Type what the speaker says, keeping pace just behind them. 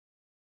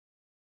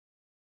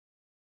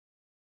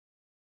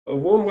a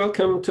warm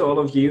welcome to all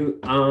of you.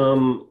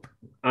 I'm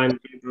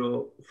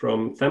Gabriel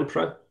from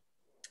Thempra,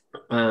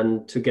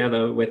 and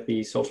together with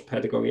the Social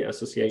Pedagogy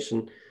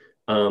Association,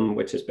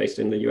 which is based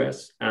in the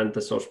US, and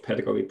the Social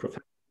Pedagogy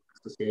Professional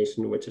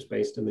Association, which is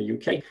based in the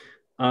UK,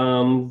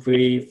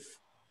 we've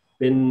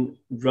been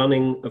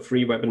running a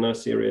free webinar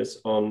series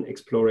on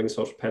exploring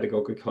social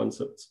pedagogy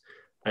concepts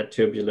at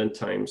turbulent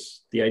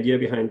times. The idea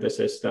behind this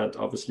is that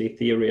obviously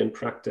theory and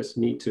practice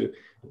need to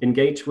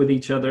engage with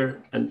each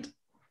other and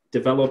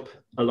develop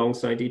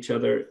alongside each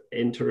other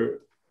in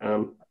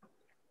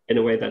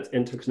a way that's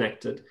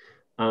interconnected.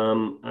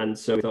 And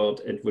so we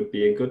thought it would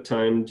be a good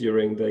time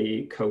during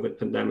the COVID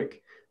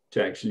pandemic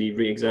to actually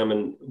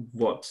re-examine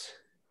what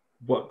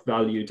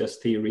value does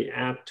theory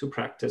add to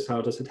practice?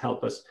 How does it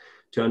help us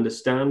to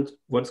understand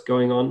what's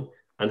going on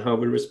and how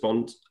we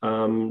respond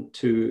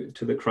to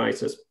the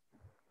crisis?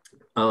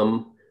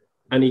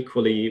 And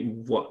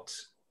equally, what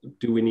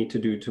do we need to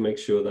do to make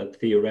sure that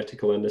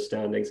theoretical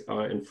understandings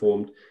are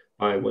informed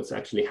by what's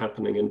actually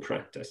happening in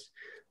practice?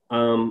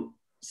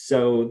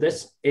 So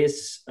this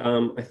is,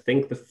 I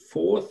think, the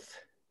fourth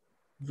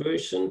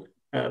version,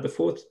 the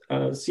fourth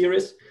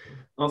series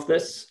of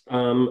this.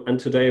 And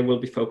today we'll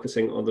be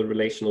focusing on the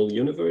relational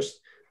universe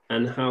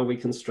and how we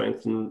can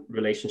strengthen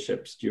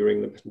relationships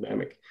during the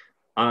pandemic.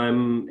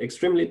 I'm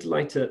extremely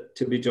delighted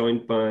to be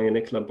joined by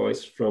Nicola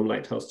Boyce from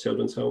Lighthouse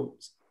Children's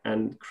Homes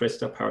and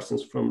Krista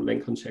Parsons from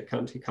Lincolnshire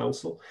County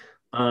Council.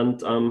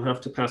 And have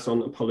to pass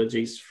on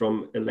apologies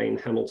from Elaine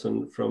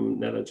Hamilton from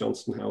Nether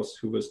Johnston House,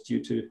 who was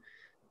due to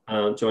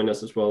join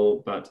us as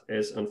well, but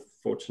is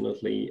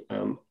unfortunately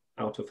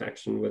out of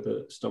action with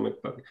a stomach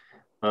bug.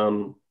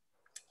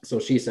 So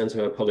she sends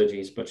her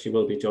apologies, but she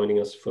will be joining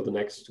us for the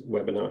next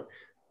webinar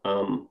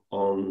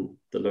on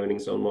the learning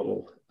zone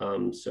model.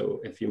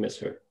 So if you miss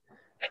her,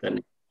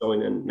 then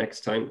join in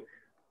next time.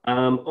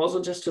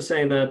 Also, just to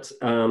say that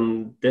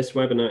this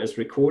webinar is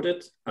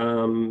recorded.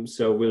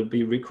 So we'll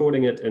be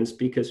recording it in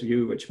speaker's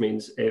view, which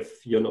means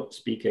if you're not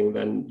speaking,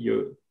 then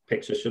your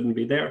picture shouldn't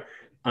be there.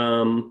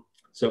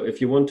 So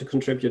if you want to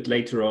contribute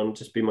later on,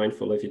 just be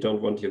mindful if you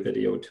don't want your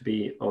video to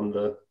be on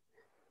the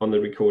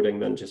recording,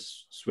 then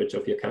just switch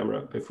off your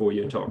camera before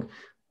you talk.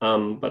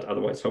 But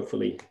otherwise,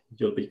 hopefully,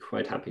 you'll be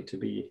quite happy to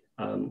be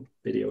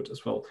videoed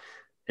as well,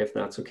 if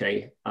that's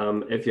okay.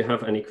 If you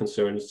have any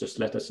concerns, just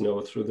let us know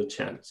through the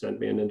chat, send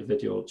me an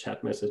individual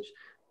chat message,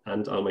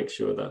 and I'll make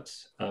sure that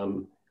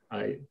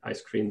I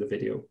screen the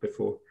video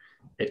before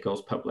it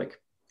goes public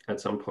at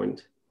some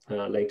point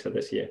later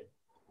this year.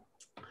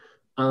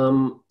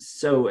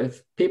 So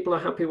if people are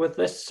happy with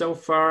this so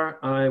far,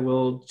 I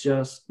will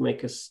just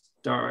make a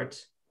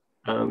start,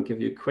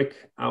 give you a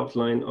quick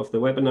outline of the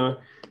webinar,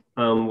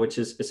 which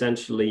is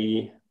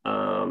essentially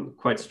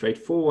quite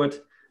straightforward.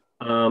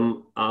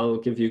 I'll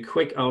give you a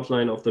quick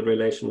outline of the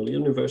relational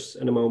universe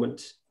in a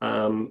moment,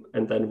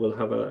 and then we'll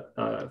have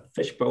a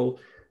fishbowl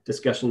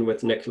discussion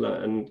with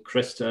Nicola and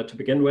Krista to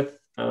begin with.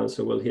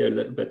 So we'll hear a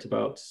little bit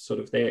about sort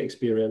of their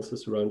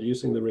experiences around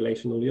using the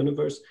relational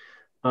universe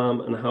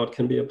and how it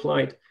can be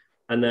applied.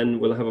 And then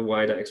we'll have a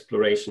wider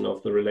exploration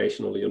of the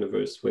relational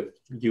universe with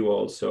you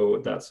all.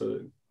 So that's a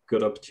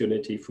good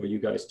opportunity for you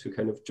guys to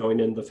kind of join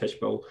in the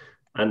fishbowl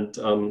and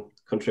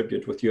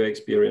contribute with your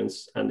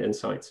experience and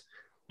insights.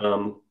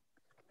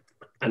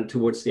 And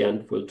towards the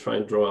end, we'll try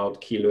and draw out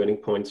key learning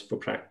points for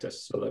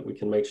practice so that we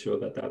can make sure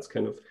that that's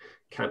kind of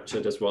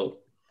captured as well.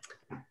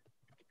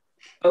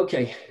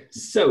 Okay,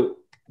 so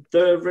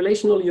the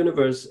relational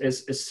universe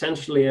is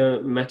essentially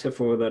a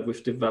metaphor that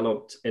we've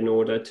developed in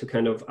order to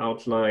kind of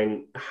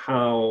outline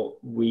how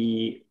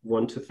we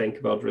want to think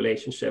about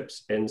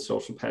relationships in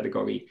social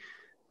pedagogy.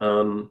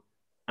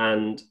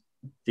 And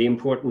the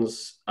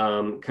importance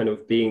kind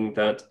of being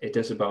that it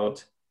is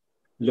about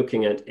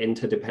looking at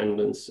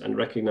interdependence and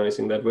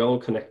recognizing that we're all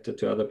connected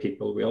to other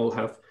people. We all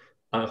have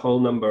a whole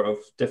number of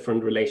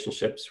different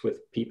relationships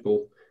with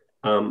people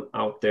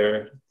out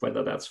there,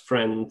 whether that's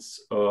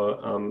friends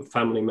or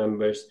family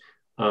members,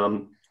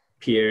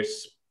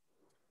 peers,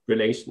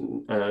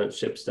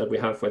 relationships that we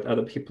have with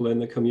other people in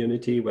the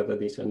community, whether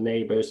these are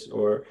neighbors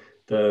or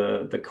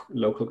the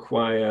local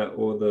choir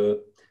or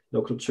the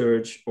local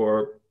church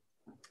or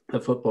a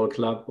football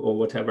club or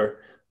whatever.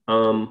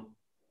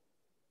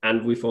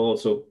 And we've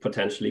also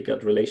potentially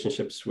got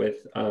relationships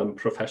with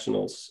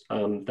professionals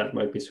that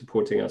might be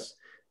supporting us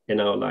in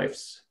our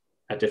lives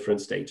at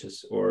different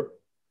stages or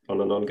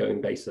on an ongoing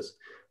basis.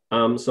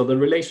 So the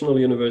relational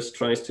universe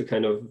tries to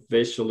kind of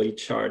visually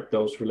chart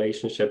those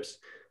relationships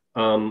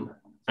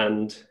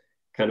and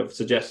kind of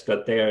suggest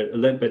that they're a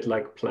little bit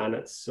like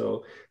planets.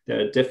 So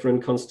there are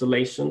different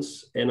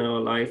constellations in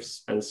our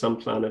lives, and some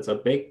planets are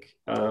big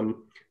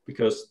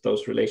because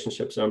those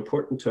relationships are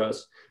important to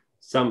us.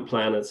 Some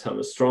planets have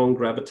a strong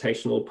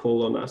gravitational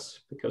pull on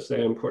us because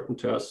they're important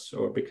to us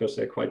or because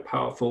they're quite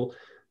powerful.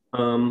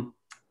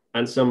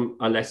 And some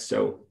are less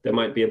so. There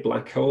might be a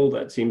black hole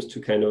that seems to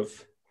kind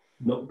of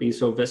not be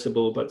so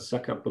visible, but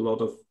suck up a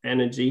lot of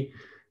energy.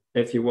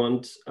 If you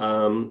want,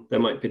 there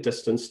might be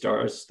distant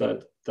stars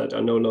that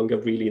are no longer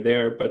really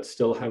there, but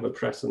still have a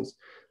presence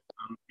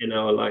in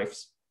our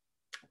lives.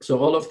 So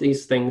all of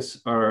these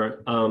things are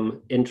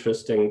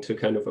interesting to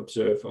kind of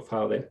observe of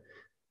how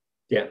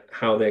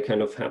they're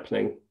kind of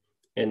happening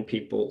in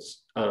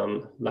people's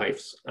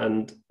lives.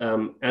 And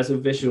as a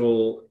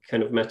visual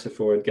kind of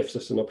metaphor, it gives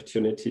us an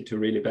opportunity to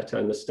really better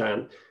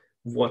understand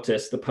what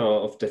is the power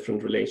of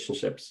different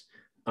relationships,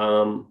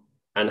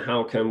 and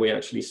how can we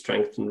actually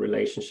strengthen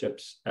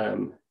relationships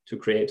to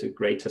create a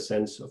greater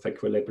sense of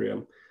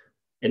equilibrium.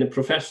 In a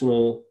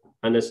professional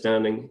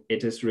understanding,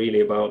 it is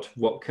really about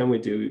what can we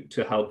do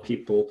to help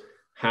people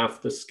have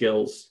the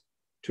skills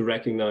to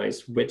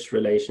recognize which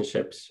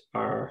relationships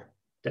are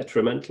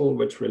detrimental,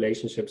 which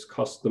relationships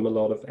cost them a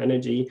lot of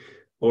energy,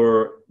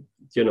 or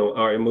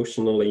are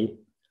emotionally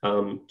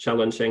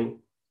challenging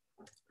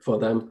for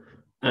them,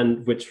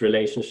 and which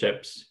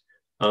relationships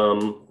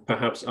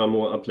perhaps are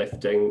more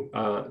uplifting,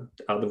 are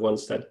the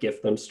ones that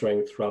give them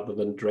strength rather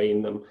than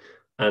drain them,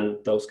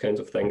 and those kinds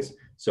of things.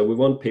 So we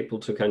want people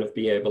to kind of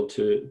be able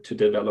to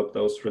develop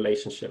those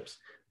relationships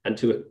and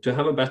to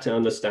have a better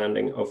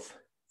understanding of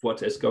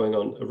what is going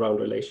on around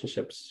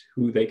relationships,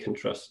 who they can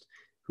trust,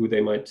 who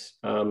they might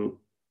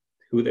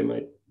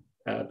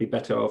be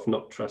better off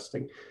not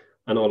trusting,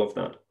 and all of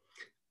that.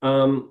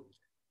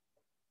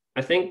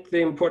 I think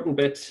the important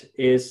bit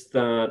is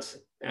that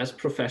as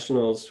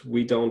professionals,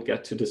 we don't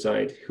get to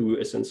decide who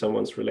is in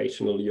someone's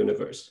relational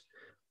universe.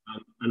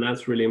 And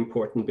that's really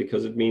important,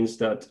 because it means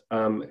that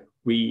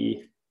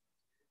we,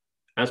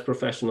 as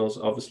professionals,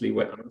 obviously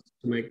we're asked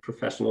to make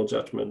professional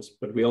judgments,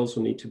 but we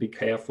also need to be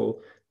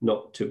careful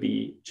not to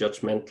be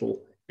judgmental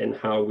in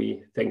how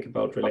we think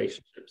about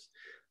relationships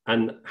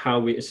and how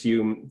we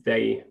assume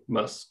a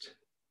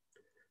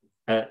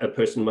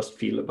person must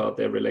feel about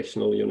their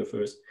relational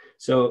universe.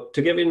 So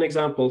to give you an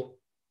example,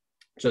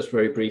 just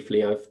very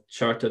briefly, I've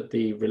charted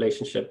the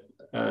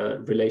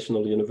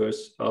relational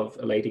universe of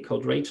a lady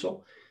called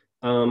Rachel,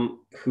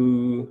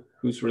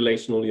 whose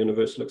relational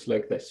universe looks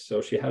like this.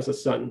 So she has a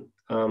son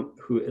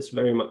who is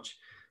very much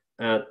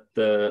at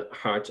the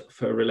heart of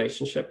her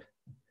relationship,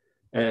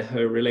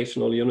 her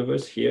relational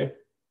universe here.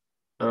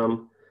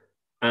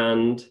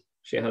 And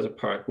she has a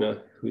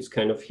partner who's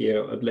kind of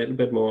here a little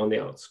bit more on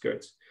the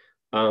outskirts,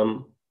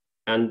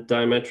 and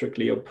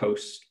diametrically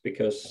opposed,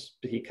 because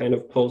he kind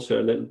of pulls her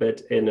a little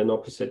bit in an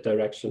opposite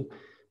direction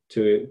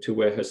to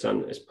where her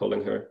son is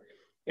pulling her.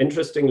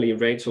 Interestingly,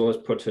 Rachel has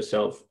put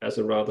herself as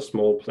a rather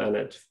small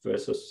planet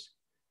versus,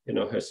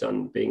 her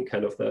son being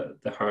kind of the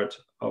heart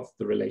of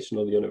the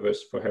relational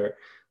universe for her.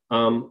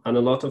 And a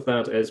lot of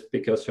that is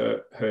because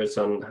her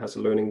son has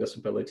a learning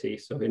disability,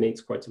 so he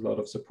needs quite a lot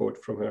of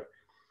support from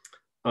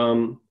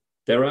her.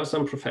 There are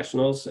some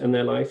professionals in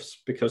their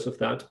lives because of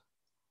that,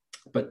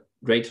 but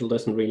Rachel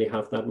doesn't really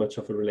have that much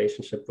of a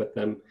relationship with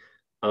them,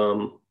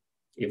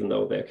 even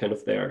though they're kind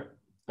of there.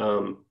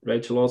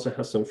 Rachel also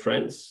has some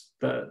friends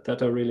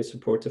that are really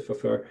supportive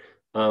of her,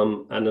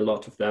 and a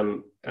lot of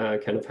them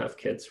kind of have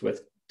kids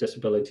with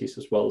disabilities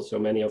as well. So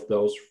many of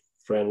those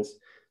friends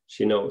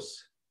she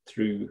knows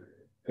through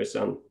her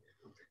son.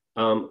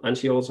 And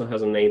she also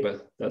has a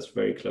neighbor that's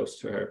very close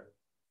to her.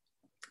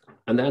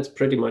 And that's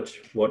pretty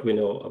much what we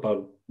know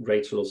about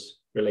Rachel's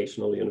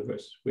relational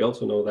universe. We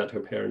also know that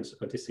her parents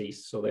are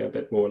deceased, so they're a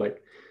bit more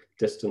like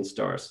distant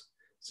stars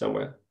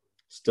somewhere,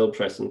 still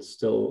present,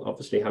 still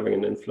obviously having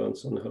an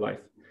influence on her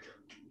life.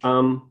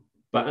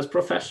 But as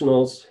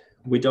professionals,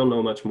 we don't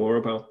know much more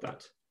about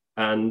that.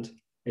 And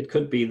it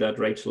could be that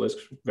Rachel is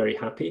very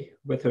happy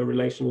with her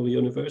relational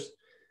universe.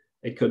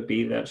 It could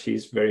be that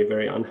she's very,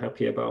 very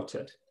unhappy about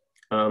it.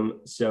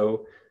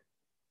 So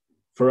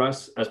for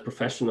us as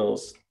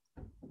professionals,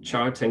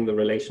 charting the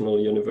relational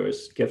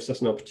universe gives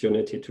us an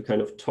opportunity to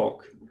kind of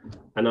talk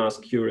and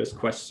ask curious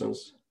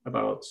questions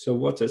about, so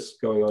what is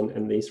going on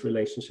in these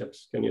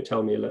relationships? Can you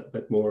tell me a little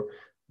bit more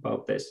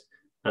about this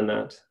and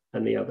that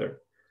and the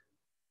other?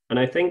 And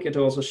I think it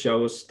also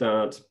shows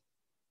that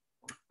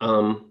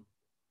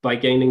by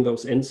gaining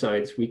those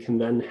insights, we can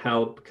then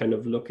help kind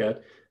of look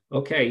at,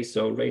 okay,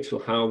 so Rachel,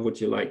 how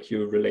would you like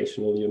your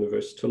relational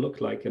universe to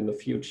look like in the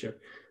future?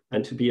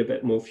 And to be a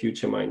bit more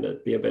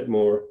future-minded, be a bit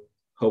more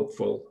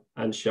hopeful,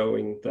 and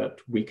showing that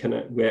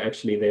we're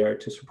actually there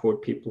to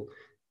support people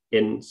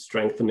in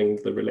strengthening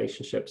the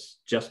relationships.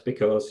 Just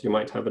because you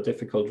might have a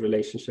difficult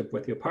relationship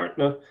with your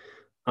partner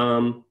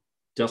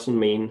doesn't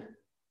mean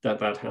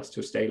that has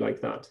to stay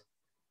like that,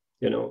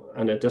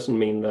 and it doesn't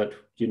mean that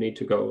you need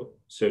to go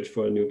search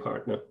for a new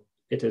partner.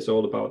 It is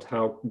all about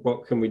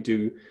what can we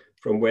do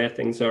from where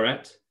things are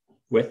at,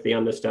 with the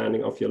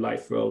understanding of your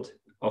life world,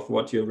 of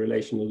what your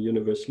relational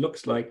universe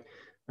looks like,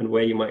 and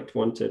where you might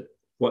want it,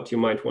 what you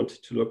might want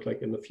it to look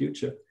like in the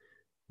future.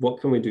 What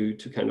can we do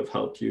to kind of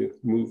help you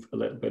move a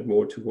little bit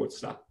more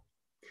towards that?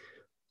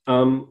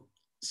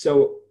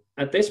 So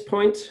at this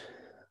point,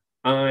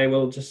 I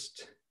will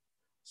just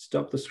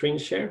stop the screen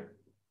share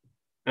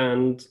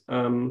and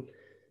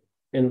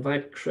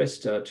invite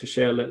Krista to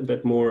share a little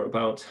bit more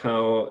about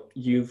how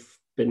you've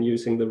been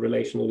using the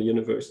relational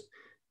universe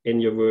in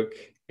your work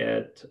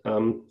at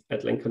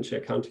Lincolnshire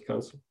County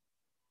Council.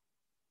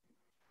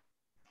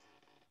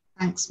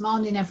 Thanks.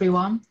 Morning,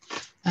 everyone.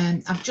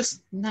 I'm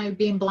just now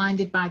being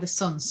blinded by the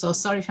sun, so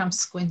sorry if I'm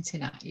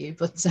squinting at you,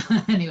 but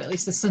anyway, at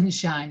least the sun's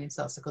shining,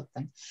 so that's a good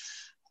thing.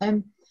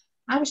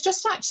 I was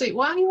just actually,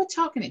 while you were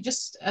talking, it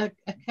just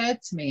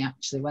occurred to me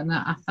actually when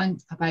I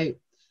think about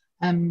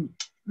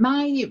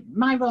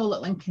my role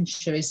at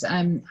Lincolnshire is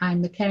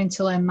I'm the Caring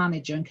to Learn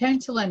manager, and Caring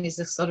to Learn is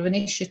a sort of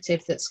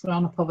initiative that's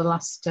grown up over the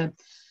last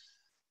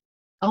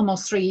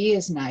almost 3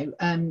 years now,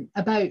 and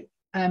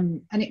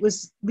it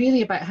was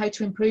really about how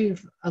to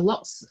improve a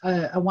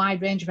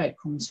wide range of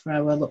outcomes for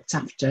our looked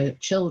after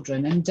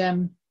children.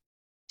 And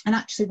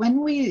actually,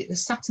 when we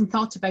sat and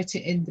thought about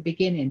it in the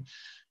beginning,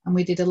 and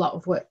we did a lot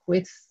of work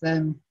with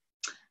Claire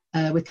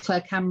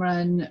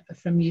Cameron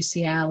from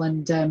UCL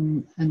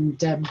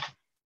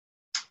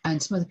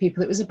and some other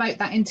people, it was about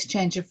that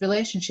interchange of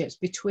relationships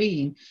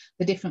between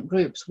the different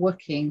groups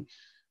working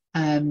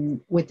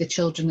with the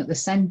children at the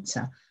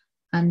centre.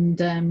 And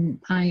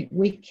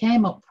we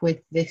came up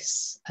with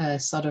this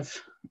sort of,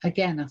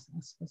 again, I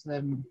suppose,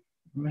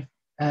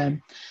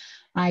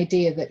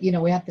 idea that, you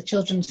know, we had the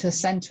children to the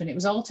centre, and it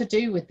was all to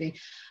do with the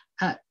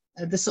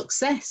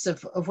success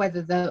of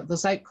whether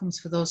those outcomes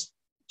for those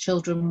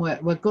children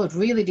were good,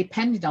 really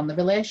depended on the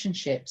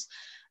relationships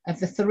of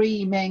the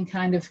three main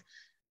kind of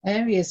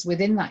areas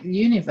within that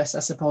universe, I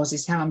suppose,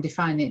 is how I'm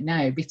defining it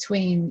now,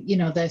 between, you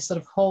know, their sort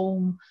of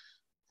home,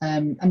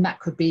 and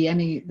that could be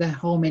their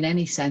home in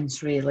any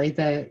sense, really,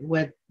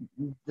 who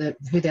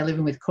they're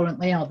living with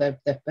currently, or their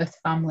birth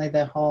family,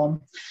 their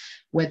home,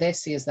 where they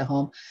see as their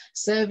home,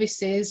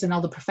 services and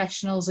all the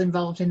professionals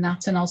involved in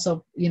that, and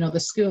also, you know, the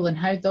school, and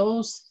how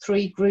those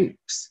three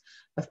groups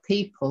of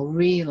people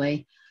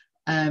really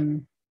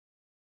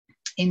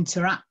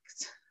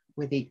interact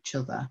with each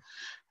other,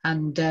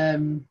 and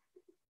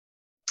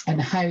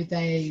how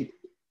they,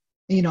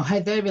 you know, how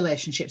their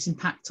relationships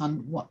impact on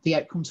what the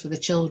outcomes for the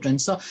children.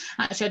 So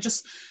actually,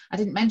 I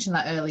didn't mention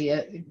that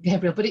earlier,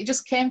 Gabriel, but it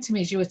just came to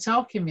me as you were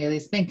talking, really,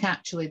 to think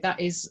actually that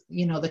is,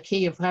 you know, the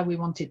key of how we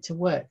want it to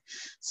work.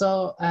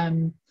 So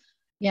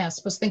yeah, I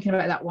suppose thinking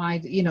about that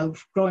wide, you know,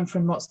 growing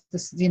from what's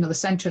this, you know, the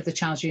centre of the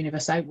child's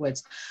universe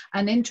outwards.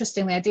 And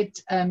interestingly, I did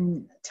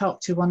talk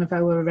to one of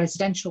our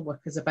residential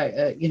workers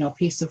about you know, a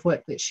piece of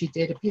work that she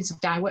did, a piece of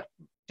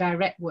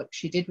direct work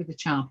she did with the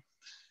child,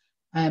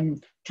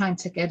 trying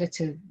to get her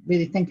to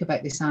really think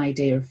about this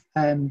idea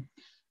of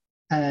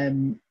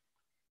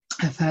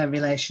her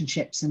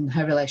relationships and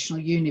her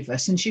relational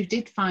universe. And she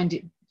did find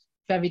it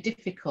very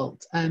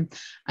difficult, and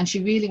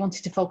she really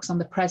wanted to focus on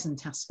the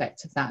present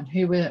aspect of that, and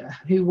who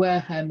were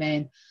her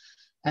main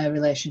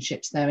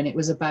relationships there. And it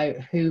was about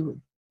the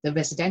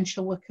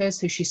residential workers,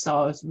 who she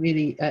saw as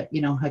really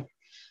you know, her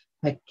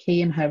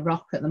key and her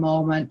rock at the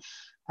moment,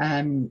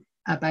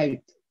 about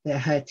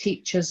her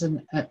teachers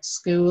at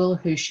school,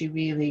 who she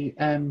really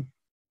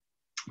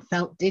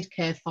felt did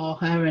care for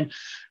her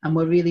and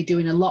were really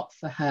doing a lot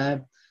for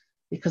her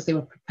because they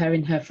were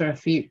preparing her for a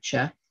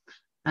future,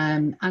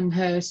 and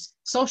her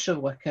social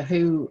worker,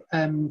 who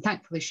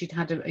thankfully she'd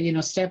had a, you know,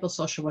 stable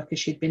social worker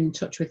she'd been in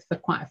touch with for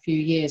quite a few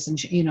years, and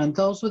she, you know, and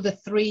those were the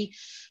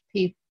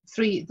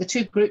the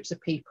two groups of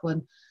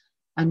people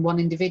and one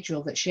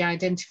individual that she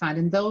identified.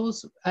 And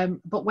those,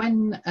 but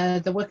when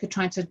the worker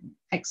tried to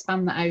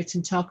expand that out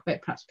and talk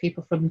about perhaps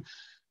people from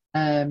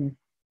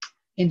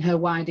in her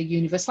wider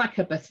universe, like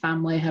her birth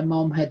family, her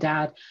mum, her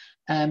dad,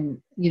 you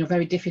know,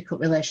 very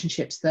difficult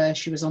relationships there.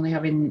 She was only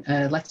having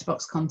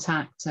letterbox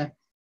contact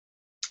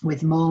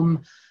with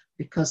mum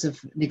because of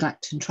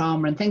neglect and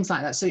trauma and things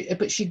like that. So,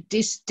 but she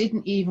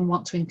didn't even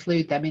want to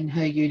include them in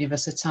her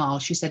universe at all.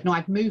 She said, no,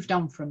 I've moved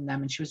on from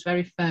them. And she was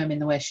very firm in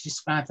the way she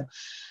described them.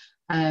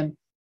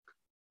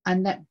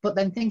 But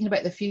then thinking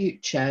about the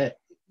future,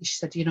 she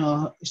said, you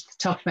know,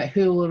 talking about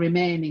who will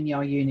remain in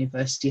your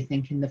universe, do you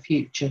think, in the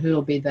future, who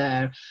will be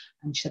there?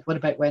 And she said, what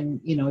about when,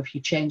 you know, if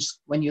you change,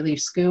 when you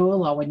leave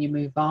school, or when you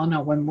move on,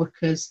 or when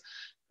workers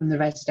from the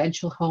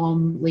residential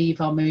home leave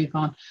or move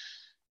on?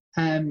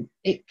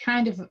 It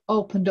kind of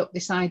opened up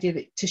this idea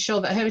that, to show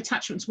that her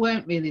attachments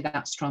weren't really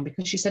that strong,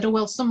 because she said, oh,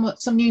 well, some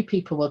new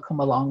people will come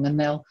along,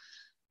 and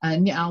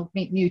I'll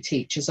meet new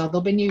teachers, or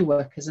there'll be new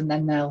workers, and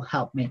then they'll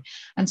help me.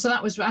 And so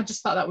I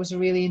just thought that was a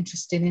really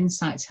interesting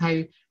insight,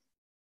 how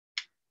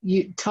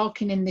you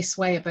talking in this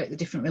way about the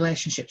different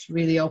relationships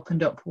really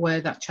opened up where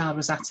that child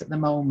was at the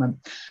moment,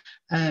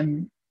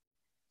 and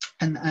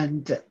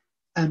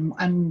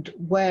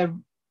where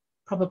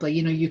probably,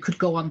 you know, you could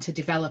go on to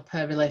develop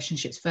her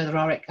relationships further,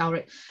 or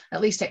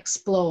at least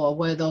explore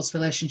where those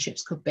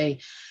relationships could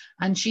be.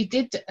 And she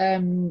did a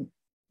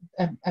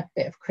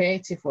bit of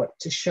creative work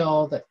to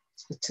show that,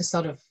 to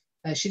sort of,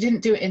 she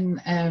didn't do it in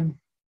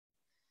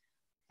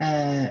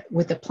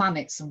with the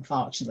planets,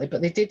 unfortunately,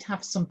 but they did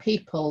have some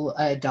people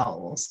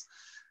dolls,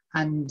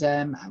 and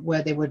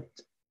where they would,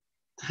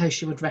 how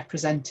she would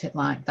represent it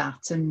like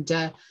that.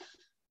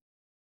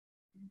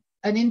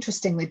 And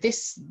interestingly,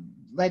 this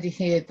lady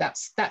here, that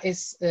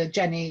is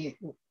Jenny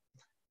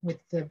with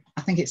the,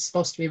 I think it's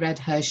supposed to be red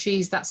hair.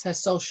 That's her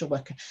social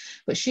worker,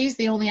 but she's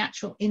the only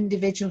actual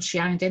individual she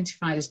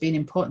identified as being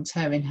important to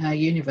her in her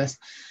universe.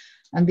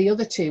 And the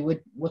other two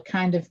were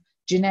kind of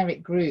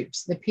generic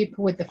groups. The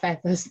people with the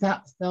feathers,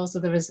 those are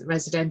the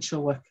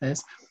residential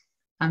workers,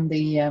 and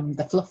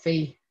the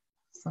fluffy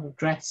sort of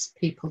dress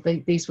people,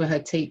 these were her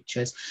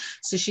teachers.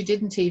 So she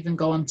didn't even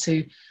go on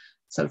to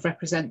sort of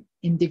represent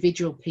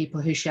individual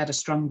people who she had a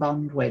strong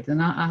bond with.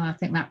 And I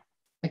think that,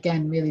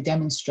 again, really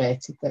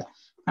demonstrated that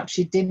perhaps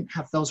she didn't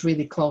have those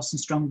really close and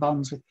strong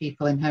bonds with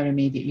people in her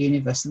immediate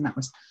universe. And that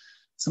was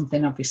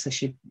something obviously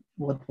she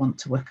would want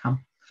to work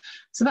on.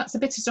 So that's a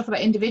bit of stuff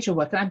about individual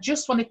work. And I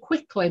just want to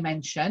quickly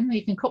mention,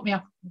 you can cut me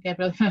off,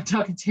 Gabriel, if I'm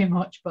talking too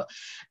much, but,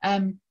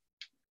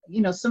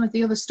 you know, some of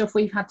the other stuff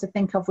we've had to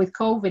think of with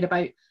COVID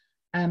about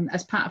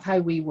as part of how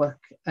we work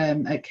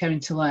at Caring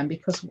to Learn,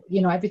 because,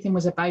 you know, everything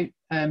was about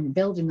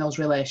building those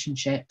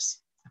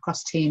relationships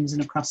across teams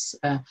and across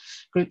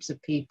groups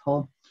of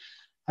people,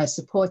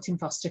 supporting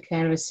foster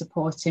carers,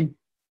 supporting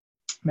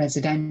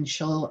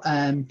residential,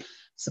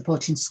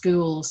 supporting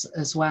schools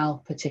as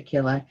well,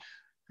 particularly.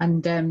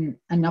 And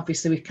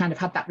obviously we've kind of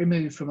had that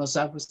removed from us.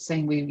 I was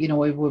saying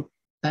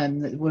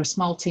we're a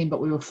small team, but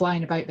we were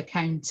flying about the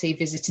county,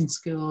 visiting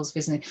schools,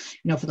 visiting,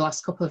 you know, for the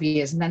last couple of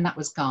years, and then that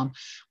was gone.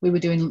 We were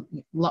doing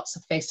lots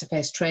of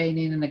face-to-face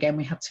training, and again,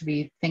 we had to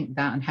rethink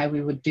that and how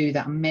we would do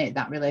that and make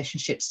that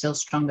relationship still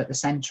strong at the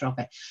centre of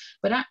it.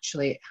 But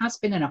actually, it has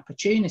been an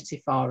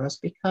opportunity for us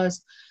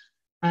because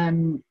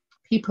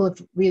people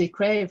have really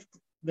craved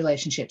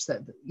relationships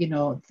that, you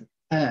know,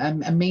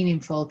 a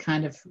meaningful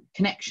kind of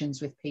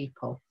connections with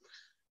people.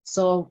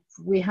 So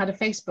we had a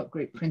Facebook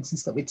group, for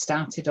instance, that we'd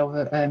started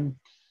over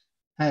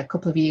a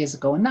couple of years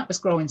ago, and that was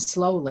growing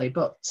slowly.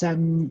 But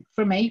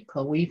from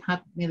April, we've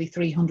had nearly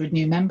 300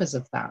 new members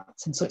of that.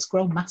 And so it's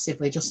grown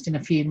massively just in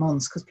a few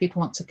months because people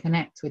want to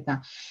connect with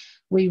that.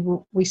 We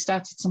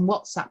started some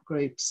WhatsApp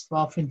groups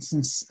for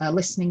instance, a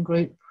listening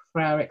group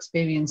for our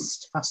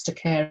experienced foster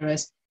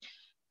carers.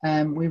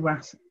 We were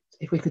asked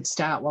if we could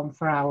start one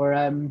for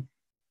our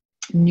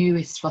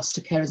newest foster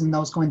carers and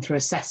those going through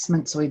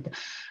assessment.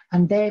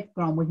 And they've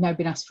grown. We've now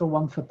been asked for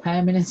one for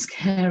permanent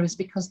carers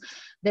because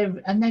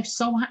they're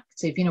so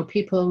active. You know,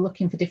 people are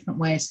looking for different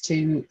ways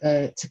to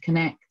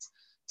connect,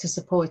 to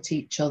support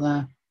each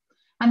other,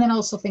 and then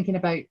also thinking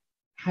about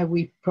how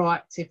we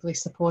proactively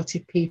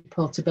supported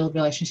people to build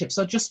relationships.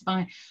 So just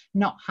by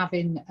not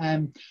having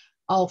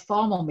all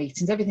formal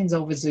meetings, everything's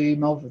over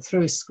Zoom, over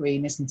through a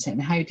screen, isn't it?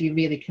 And how do you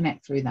really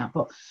connect through that?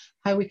 But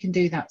how we can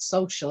do that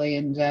socially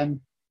and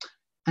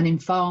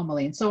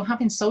informally. And so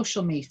having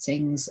social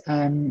meetings,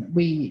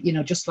 we, you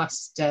know, just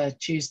last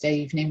Tuesday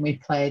evening, we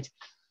played,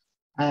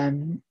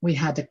 we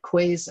had a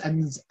quiz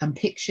and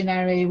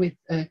Pictionary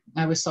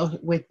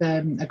with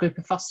a group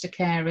of foster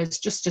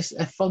carers, just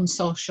a fun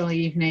social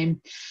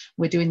evening.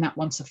 We're doing that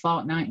once a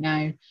fortnight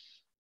now.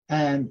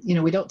 You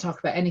know, we don't talk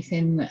about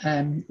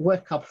anything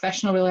work or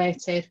professional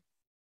related.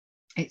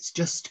 It's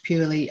just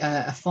purely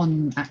a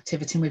fun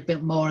activity, and we've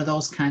built more of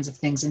those kinds of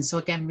things. And so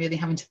again, really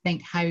having to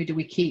think, how do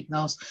we keep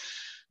those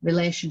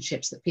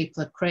relationships that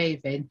people are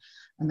craving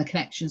and the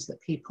connections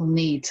that people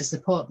need to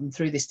support them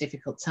through this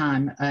difficult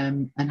time,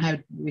 and how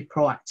do we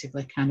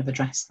proactively kind of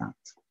address that?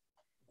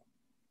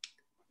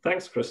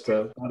 Thanks,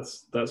 Krista.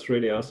 That's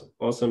really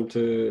awesome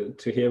to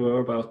hear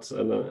more about.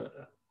 And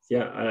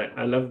yeah,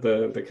 I love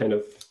the kind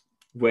of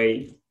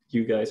way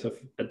you guys have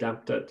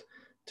adapted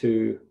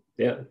to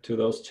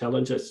those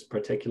challenges,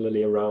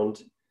 particularly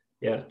around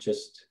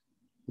just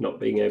not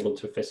being able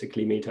to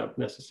physically meet up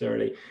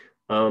necessarily.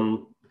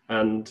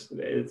 And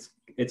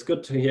it's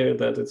good to hear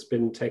that it's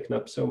been taken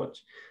up so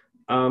much.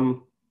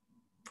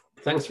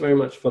 Thanks very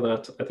much for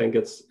that. I think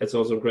it's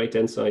also great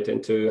insight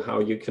into how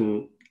you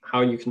can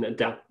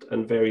adapt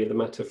and vary the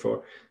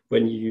metaphor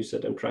when you use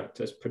it in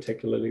practice,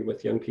 particularly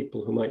with young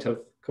people who might have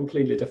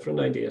completely different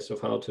ideas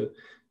of how to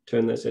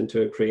turn this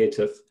into a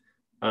creative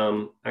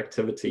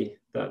activity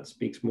that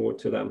speaks more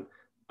to them,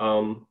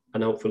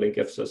 and hopefully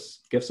gives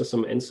us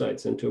some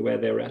insights into where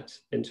they're at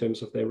in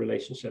terms of their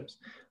relationships.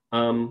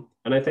 And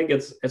I think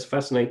it's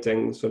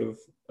fascinating sort of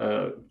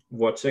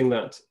watching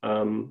that,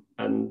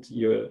 and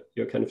your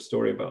kind of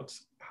story about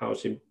how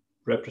she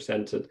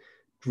represented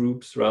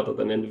groups rather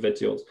than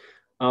individuals.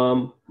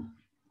 And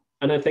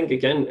I think,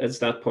 again, it's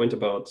that point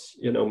about,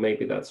 you know,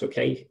 maybe that's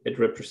okay. It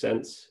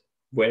represents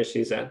where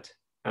she's at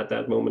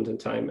that moment in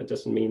time. It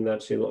doesn't mean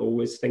that she'll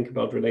always think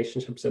about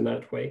relationships in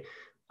that way.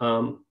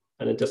 And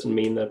it doesn't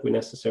mean that we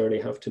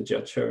necessarily have to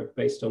judge her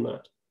based on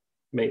that.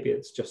 Maybe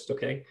it's just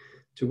okay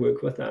to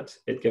work with that.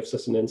 It gives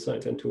us an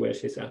insight into where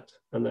she's at,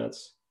 and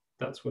that's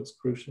what's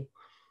crucial.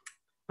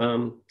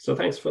 So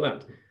thanks for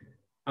that.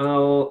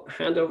 I'll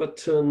hand over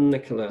to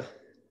Nicola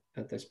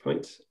at this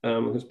point,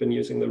 who's been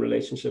using the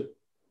relational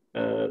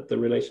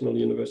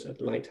universe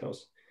at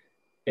Lighthouse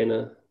in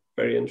a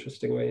very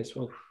interesting way as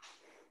well.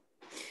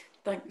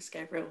 Thanks,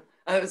 Gabriel.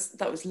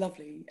 That was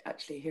lovely,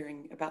 actually,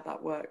 hearing about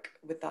that work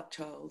with that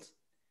child.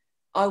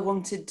 I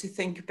wanted to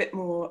think a bit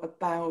more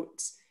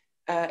about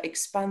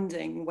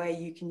expanding where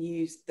you can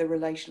use the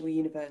relational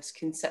universe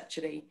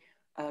conceptually.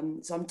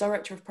 So I'm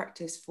Director of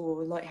Practice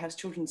for Lighthouse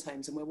Children's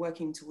Homes, and we're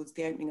working towards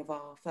the opening of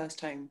our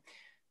first home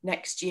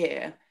next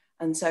year.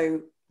 And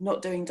so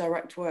not doing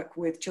direct work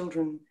with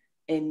children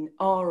in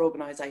our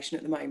organisation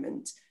at the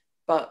moment,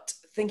 but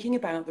thinking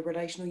about the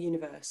relational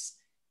universe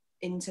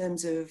in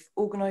terms of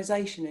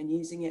organisation and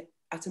using it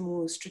at a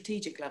more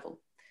strategic level.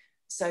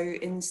 So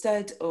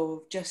instead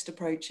of just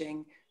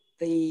approaching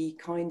the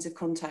kinds of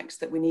contacts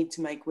that we need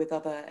to make with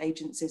other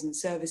agencies and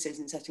services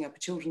and setting up a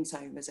children's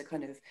home as a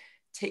kind of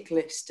tick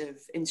list of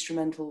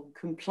instrumental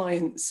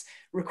compliance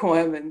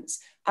requirements,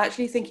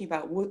 actually thinking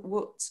about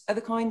what are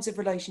the kinds of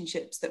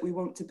relationships that we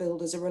want to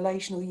build as a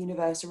relational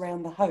universe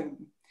around the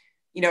home.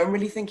 You know, I'm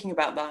really thinking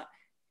about that.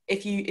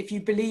 If you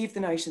believe the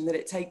notion that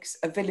it takes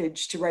a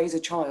village to raise a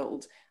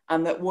child,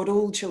 and that what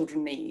all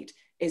children need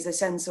is a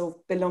sense of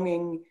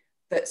belonging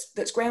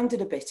that's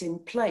grounded a bit in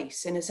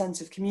place, in a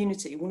sense of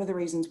community. One of the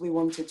reasons we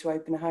wanted to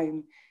open a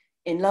home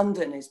in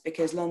London is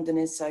because London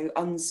is so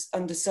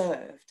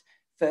underserved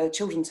for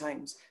children's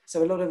homes.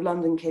 So a lot of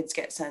London kids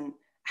get sent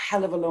a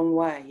hell of a long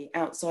way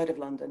outside of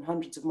London,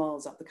 hundreds of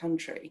miles up the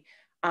country.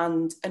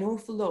 And an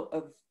awful lot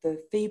of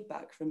the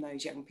feedback from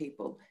those young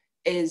people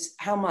is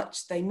how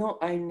much they not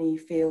only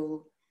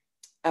feel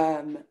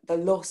the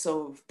loss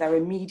of their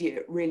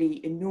immediate,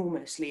 really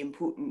enormously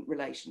important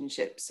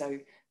relationships. So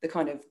the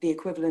kind of the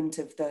equivalent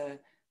of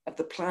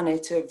the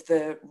planet of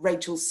the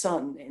Rachel's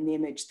son in the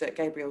image that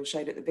Gabriel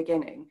showed at the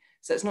beginning.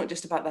 So it's not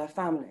just about their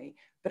family,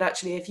 but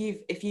actually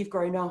if you've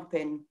grown up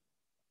in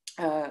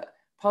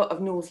part of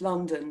North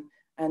London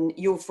and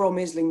you're from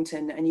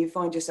Islington and you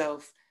find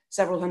yourself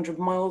several hundred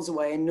miles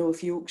away in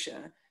North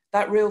Yorkshire,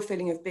 that real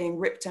feeling of being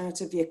ripped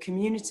out of your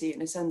community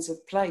in a sense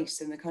of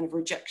place and the kind of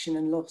rejection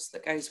and loss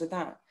that goes with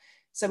that.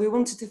 So we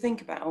wanted to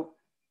think about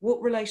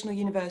what relational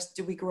universe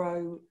do we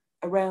grow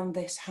around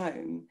this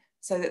home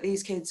so that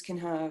these kids can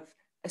have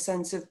a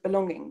sense of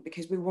belonging,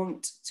 because we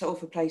want to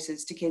offer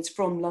places to kids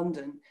from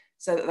London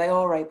so that they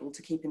are able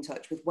to keep in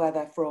touch with where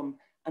they're from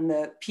and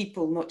the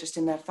people, not just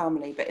in their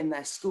family, but in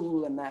their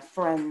school and their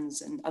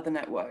friends and other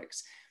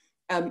networks.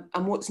 And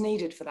what's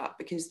needed for that,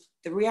 because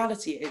the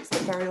reality is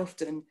that very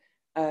often,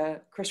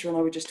 Krisha and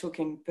I were just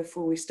talking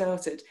before we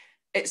started,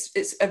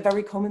 it's a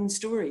very common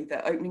story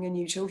that opening a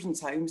new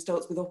children's home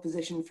starts with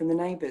opposition from the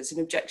neighbours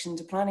and objection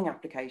to planning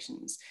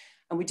applications.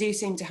 And we do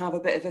seem to have a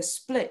bit of a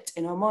split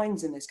in our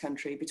minds in this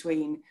country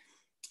between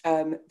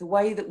the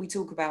way that we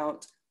talk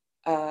about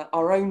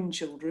our own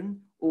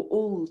children or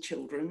all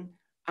children,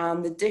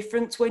 and the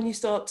difference when you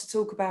start to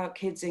talk about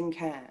kids in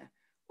care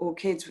or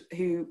kids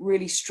who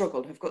really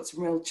struggle, have got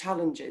some real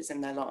challenges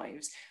in their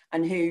lives,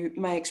 and who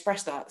may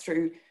express that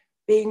through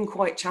being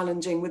quite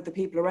challenging with the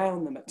people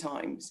around them at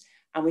times.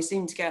 And we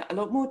seem to get a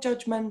lot more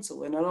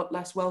judgmental and a lot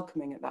less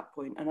welcoming at that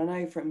point. And I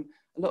know from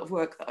a lot of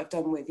work that I've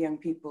done with young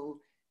people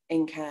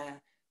in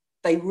care,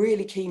 they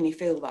really keenly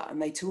feel that,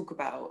 and they talk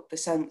about the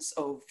sense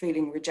of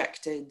feeling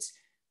rejected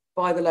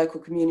by the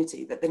local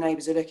community, that the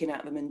neighbours are looking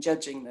at them and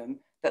judging them,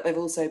 that they've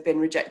also been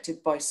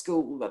rejected by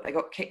school, that they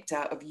got kicked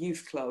out of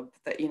youth club,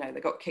 that, you know,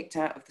 they got kicked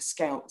out of the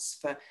scouts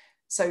for,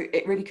 so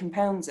it really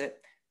compounds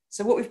it.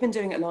 So what we've been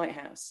doing at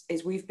Lighthouse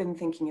is we've been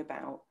thinking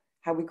about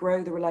how we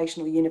grow the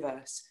relational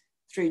universe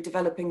through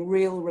developing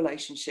real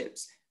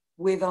relationships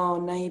with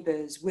our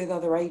neighbours, with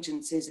other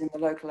agencies in the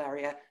local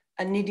area,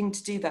 and needing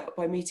to do that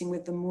by meeting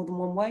with them more than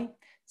one way.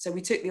 So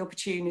we took the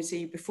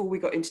opportunity, before we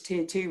got into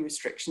tier 2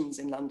 restrictions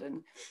in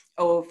London,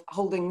 of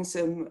holding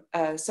some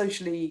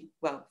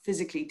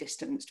physically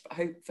distanced, but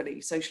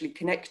hopefully socially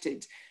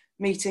connected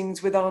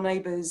meetings with our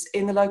neighbours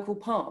in the local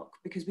park,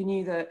 because we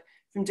knew that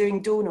from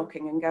doing door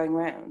knocking and going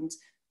round,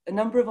 a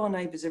number of our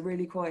neighbours are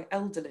really quite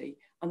elderly,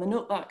 and they're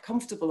not that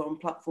comfortable on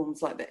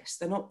platforms like this.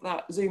 They're not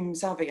that Zoom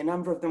savvy. A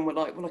number of them were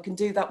like, well, I can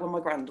do that when my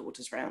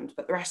granddaughter's round,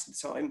 but the rest of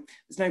the time,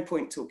 there's no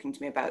point talking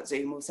to me about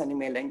Zoom or sending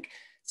me a link.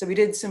 So we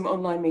did some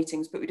online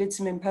meetings, but we did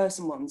some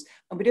in-person ones,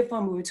 and we did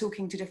find we were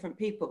talking to different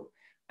people.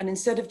 And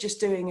instead of just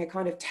doing a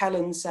kind of tell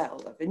and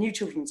sell of a new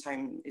children's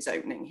home is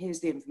opening, here's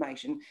the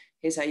information,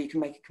 here's how you can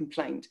make a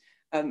complaint,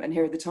 and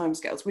here are the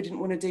timescales, we didn't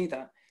want to do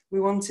that.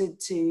 We wanted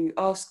to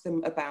ask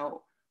them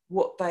about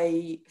what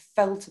they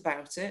felt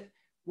about it,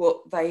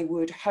 what they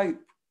would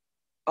hope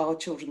our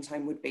children's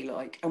home would be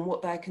like, and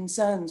what their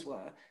concerns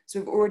were. So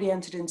we've already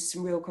entered into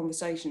some real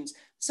conversations.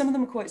 Some of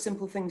them are quite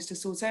simple things to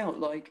sort out,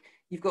 like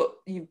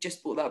you've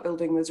just bought that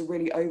building, there's a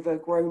really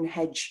overgrown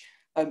hedge.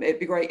 It'd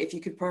be great if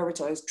you could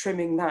prioritise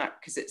trimming that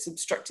because it's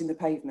obstructing the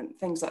pavement,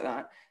 things like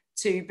that,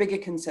 to bigger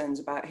concerns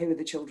about who are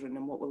the children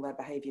and what will their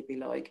behaviour be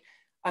like.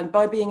 And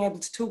by being able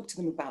to talk to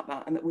them about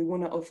that, and that we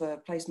want to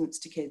offer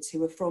placements to kids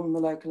who are from the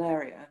local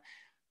area,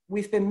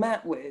 we've been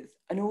met with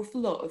an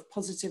awful lot of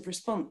positive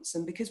response.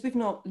 And because we've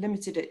not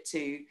limited it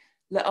to,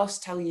 let us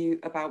tell you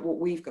about what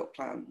we've got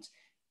planned,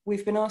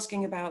 we've been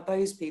asking about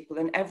those people.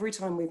 And every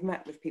time we've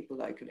met with people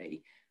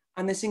locally,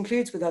 and this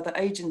includes with other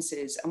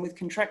agencies and with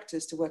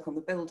contractors to work on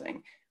the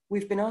building,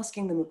 we've been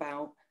asking them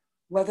about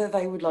whether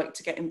they would like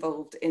to get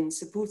involved in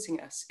supporting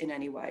us in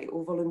any way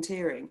or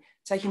volunteering,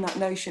 taking that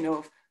notion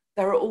of,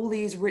 there are all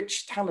these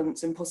rich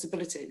talents and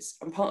possibilities.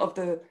 And part of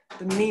the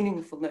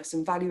meaningfulness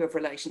and value of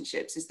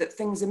relationships is that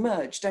things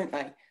emerge, don't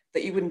they?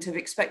 That you wouldn't have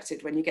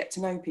expected when you get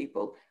to know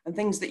people, and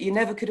things that you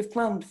never could have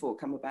planned for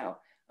come about.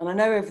 And I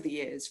know over the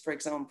years, for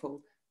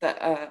example,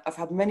 that I've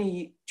had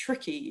many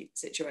tricky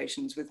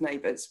situations with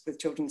neighbours with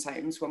children's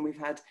homes when we've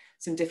had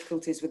some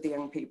difficulties with the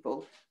young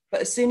people.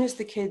 But as soon as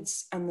the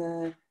kids and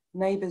the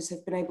neighbours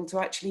have been able to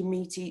actually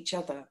meet each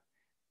other,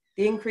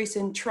 the increase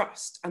in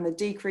trust and the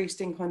decrease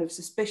in kind of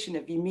suspicion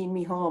of you mean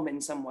me harm in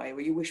some way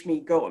or you wish me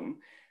gone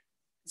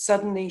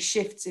suddenly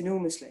shifts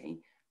enormously.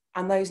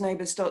 And those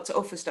neighbours start to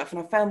offer stuff.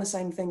 And I found the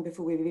same thing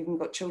before we've even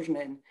got children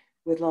in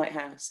with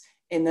Lighthouse,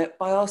 in that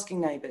by asking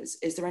neighbours,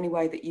 is there any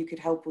way that you could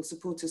help or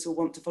support us or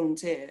want to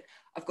volunteer?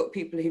 I've got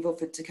people who've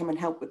offered to come and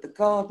help with the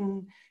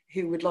garden,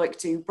 who would like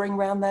to bring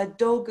round their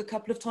dog a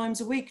couple of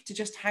times a week to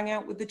just hang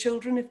out with the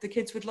children if the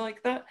kids would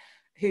like that,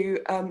 who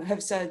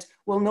have said,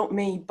 well, not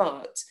me,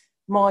 but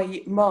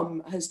my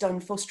mum has done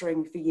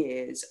fostering for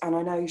years and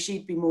I know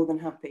she'd be more than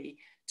happy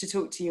to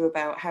talk to you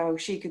about how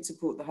she could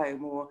support the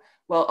home, or,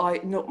 well,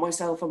 not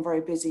myself, I'm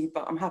very busy,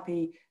 but I'm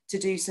happy to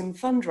do some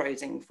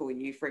fundraising for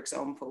you, for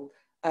example,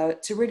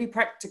 to really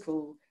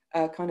practical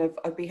kind of,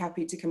 I'd be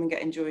happy to come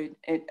and join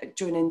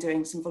in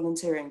doing some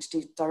volunteering to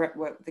do direct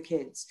work with the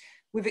kids.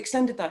 We've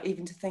extended that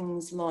even to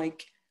things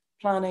like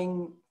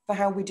planning for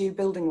how we do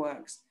building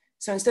works.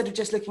 So instead of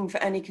just looking for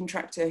any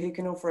contractor who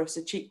can offer us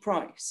a cheap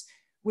price,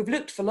 we've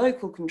looked for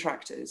local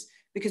contractors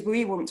because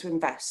we want to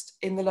invest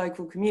in the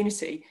local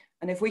community.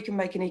 And if we can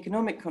make an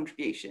economic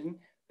contribution,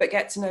 but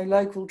get to know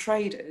local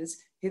traders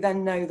who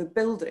then know the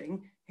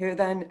building, who are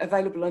then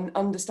available and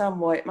understand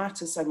why it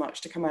matters so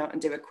much to come out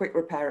and do a quick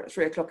repair at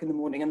 3 o'clock in the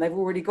morning, and they've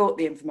already got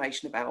the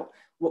information about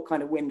what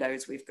kind of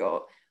windows we've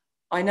got.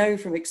 I know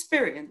from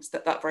experience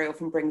that that very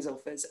often brings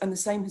offers. And the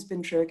same has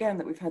been true again,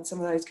 that we've had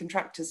some of those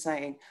contractors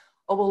saying,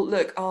 oh, well,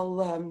 look,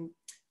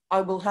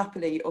 I will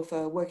happily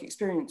offer work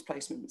experience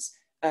placements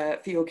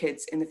for your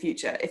kids in the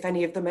future, if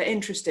any of them are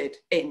interested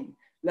in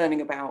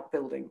learning about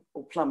building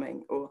or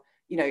plumbing, or,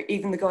 you know,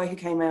 even the guy who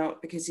came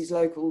out because he's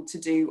local to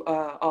do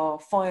our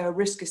fire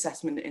risk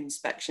assessment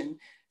inspection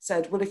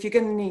said, well, if you're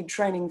going to need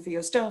training for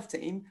your staff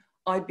team,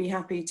 I'd be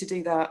happy to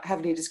do that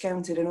heavily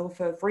discounted and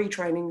offer free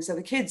training so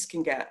the kids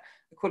can get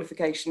a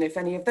qualification if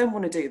any of them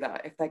want to do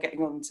that, if they're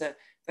getting on to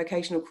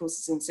vocational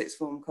courses in sixth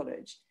form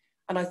college.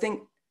 And I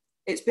think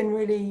it's been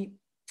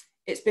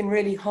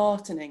really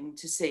heartening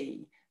to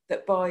see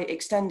that by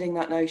extending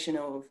that notion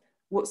of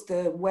what's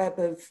the web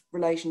of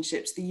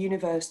relationships, the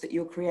universe that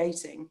you're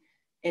creating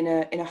in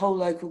a whole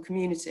local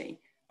community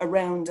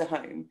around a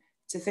home,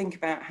 to think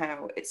about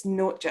how it's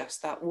not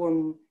just that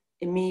one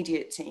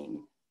immediate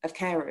team of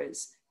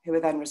carers who are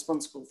then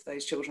responsible for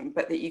those children,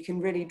 but that you can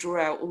really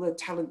draw out all the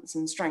talents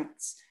and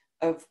strengths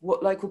of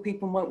what local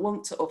people might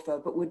want to offer,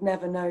 but would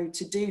never know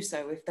to do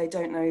so if they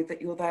don't know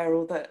that you're there,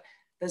 or that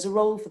there's a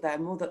role for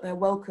them, or that they're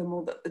welcome,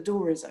 or that the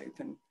door is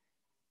open.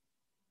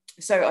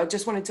 So I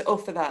just wanted to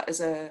offer that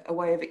as a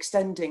way of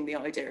extending the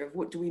idea of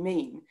what do we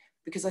mean?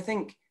 Because I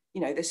think,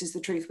 you know, this is the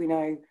truth we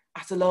know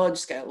at a large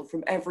scale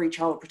from every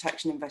child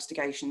protection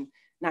investigation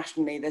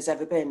nationally there's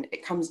ever been.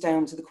 It comes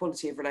down to the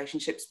quality of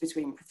relationships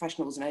between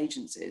professionals and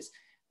agencies,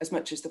 as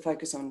much as the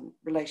focus on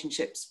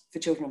relationships for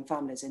children and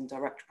families in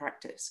direct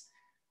practice.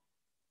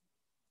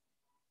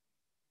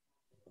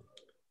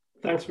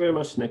 Thanks very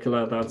much,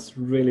 Nicola. That's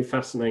really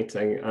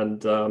fascinating,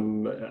 and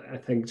I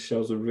think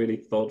shows a really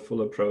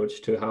thoughtful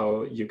approach to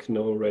how you can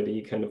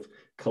already kind of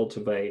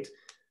cultivate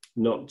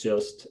not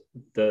just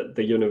the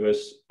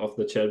universe of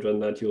the children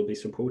that you'll be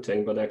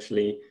supporting, but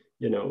actually,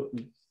 you know,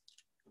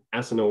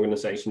 as an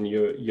organization,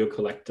 your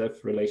collective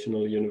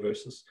relational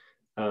universes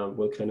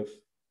will kind of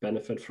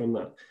benefit from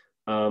that.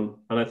 And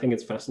I think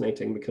it's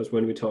fascinating because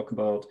when we talk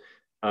about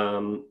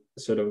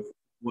sort of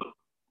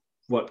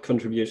what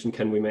contribution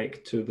can we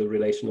make to the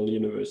relational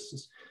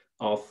universes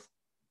of,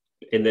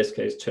 in this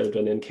case,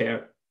 children in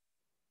care,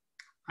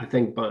 I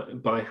think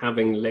by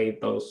having laid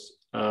those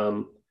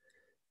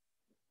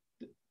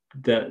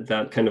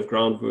that kind of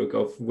groundwork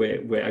of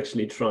where we're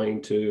actually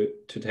trying to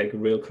take a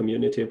real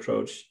community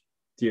approach,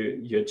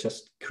 you're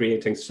just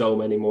creating so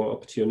many more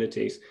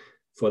opportunities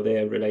for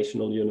their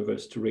relational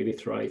universe to really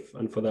thrive,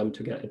 and for them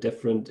to get a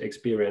different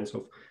experience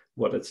of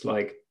what it's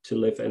like to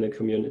live in a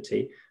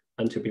community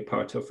and to be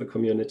part of a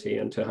community,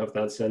 and to have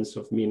that sense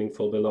of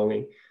meaningful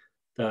belonging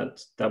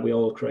that we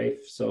all crave.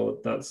 So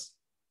that's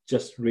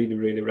just really,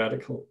 really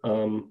radical,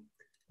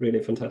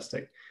 really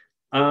fantastic.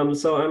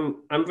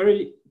 So I'm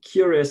very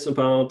curious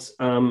about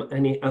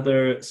any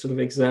other sort of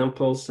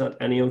examples that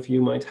any of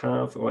you might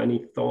have, or any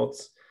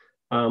thoughts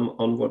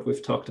on what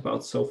we've talked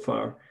about so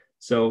far.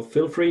 So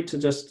feel free to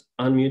just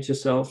unmute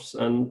yourselves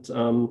and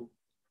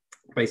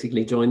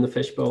basically join the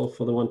fishbowl,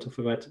 for the want of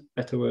a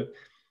better word.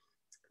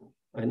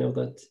 I know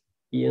that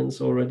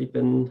Ian's already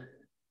been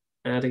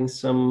adding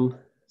some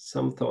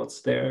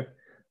thoughts there.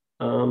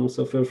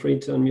 So feel free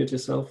to unmute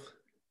yourself.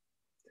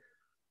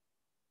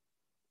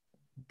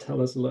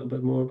 Tell us a little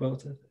bit more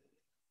about it.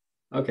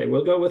 Okay,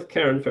 we'll go with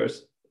Karen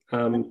first.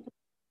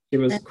 She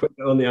was quick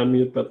on the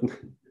unmute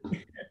button.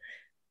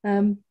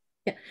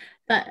 Yeah,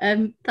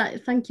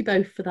 Thank you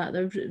both for that.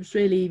 That was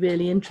really,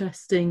 really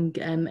interesting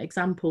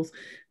examples.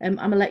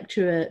 I'm a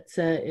lecturer at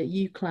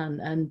UCLan,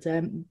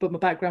 and but my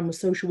background was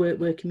social work,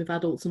 working with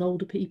adults and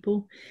older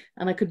people,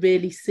 and I could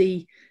really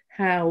see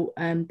how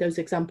those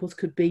examples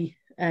could be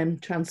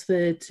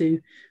transferred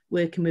to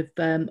working with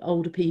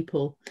older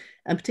people,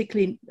 and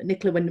particularly,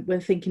 Nicola,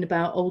 when thinking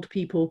about older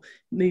people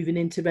moving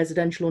into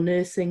residential or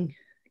nursing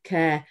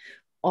care,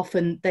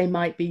 often they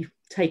might be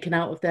taken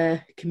out of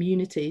their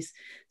communities.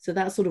 So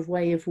that sort of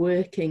way of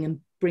working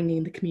and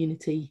bringing the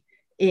community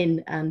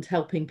in and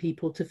helping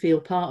people to feel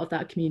part of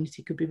that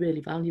community could be really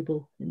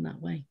valuable in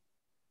that way.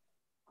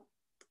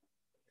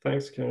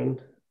 Thanks, Karen.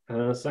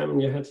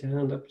 Simon, you had your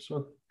hand up as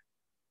well.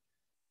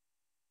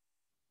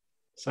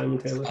 Simon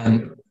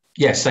Taylor.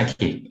 Yes, thank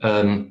you.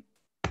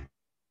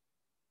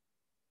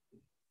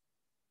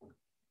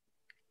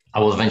 I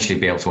will eventually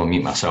be able to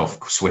unmute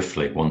myself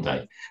swiftly one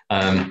day.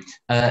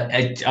 Krista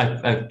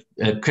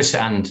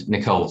and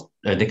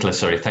Nicola,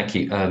 sorry, thank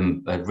you.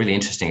 Really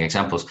interesting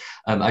examples.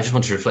 I just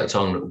want to reflect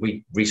on,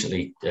 we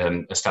recently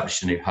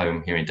established a new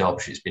home here in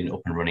Derbyshire. It's been up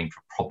and running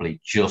for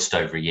probably just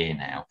over a year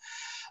now.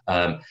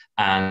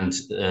 And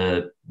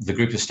the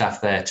group of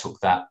staff there took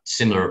that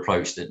similar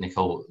approach that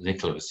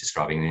Nicola was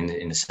describing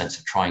in the sense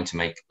of trying to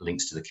make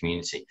links to the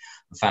community,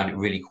 and found it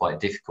really quite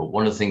difficult.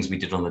 One of the things we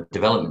did on the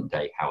development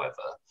day, however,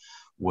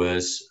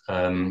 was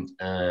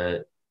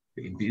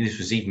this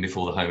was even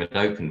before the home had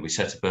opened. We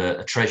set up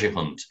a treasure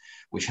hunt,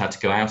 which had to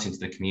go out into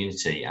the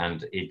community,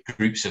 and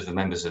groups of the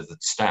members of the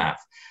staff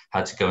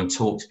had to go and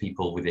talk to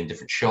people within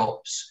different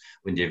shops,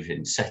 within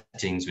different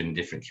settings, within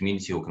different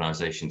community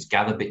organisations,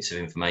 gather bits of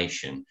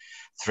information,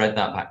 thread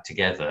that back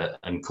together,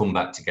 and come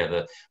back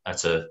together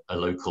at a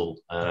local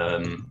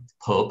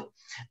pub.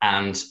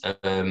 And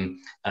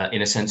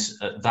in a sense,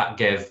 that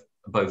gave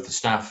both the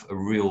staff a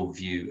real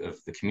view of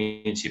the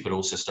community, but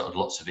also started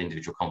lots of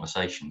individual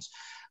conversations.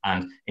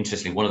 And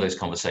interestingly, one of those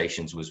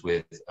conversations was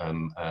with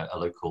a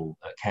local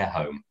care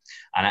home,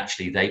 and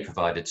actually they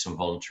provided some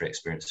voluntary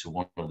experience to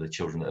one of the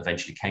children that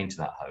eventually came to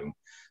that home,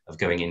 of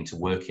going in to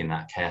work in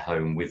that care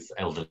home with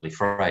elderly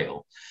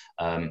frail,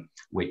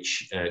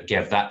 which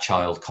gave that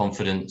child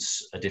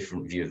confidence, a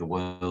different view of the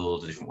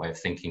world, a different way of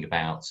thinking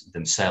about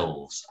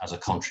themselves as a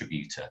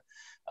contributor.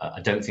 I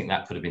don't think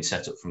that could have been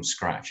set up from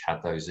scratch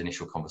had those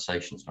initial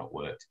conversations not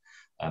worked.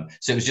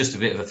 So it was just a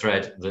bit of a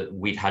thread that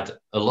we'd had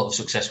a lot of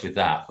success with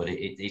that, but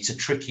it's a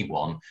tricky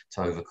one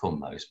to overcome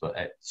those. But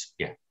it's,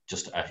 yeah,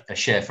 just a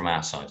share from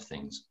our side of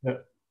things. Yeah.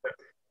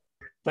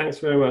 Thanks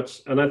very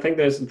much. And I think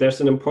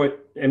there's an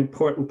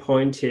important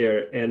point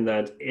here, in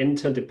that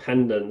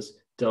interdependence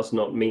does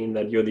not mean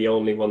that you're the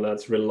only one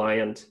that's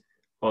reliant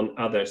on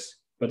others,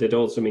 but it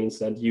also means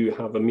that you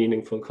have a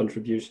meaningful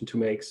contribution to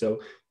make. So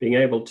being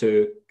able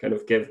to kind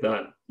of give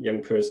that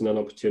young person an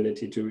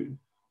opportunity to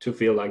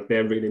feel like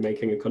they're really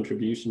making a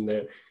contribution,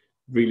 they're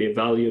really a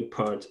valued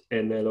part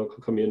in their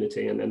local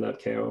community, and in that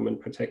care home in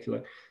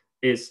particular,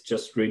 is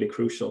just really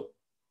crucial.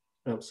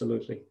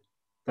 Absolutely.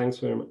 Thanks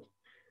very much.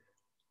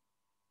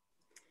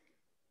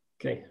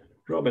 Okay,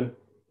 Robin.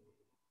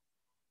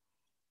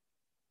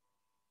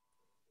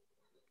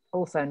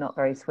 Also not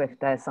very swift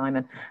there,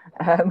 Simon.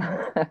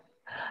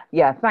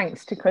 Yeah,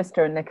 thanks to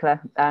Krista and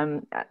Nicola.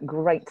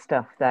 Great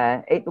stuff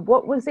there.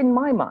 What was in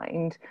my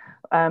mind,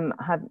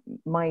 had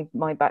my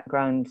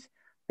background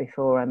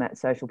before I met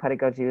social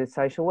pedagogy was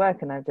social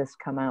work, and I've just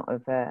come out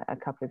of a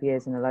couple of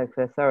years in a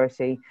local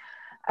authority.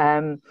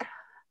 And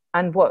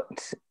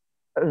what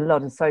a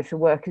lot of social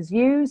workers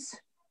use,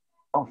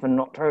 often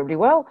not terribly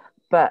well,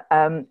 but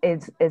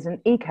is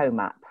an eco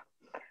map.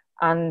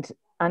 And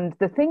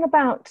the thing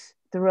about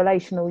the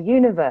relational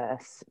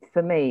universe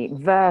for me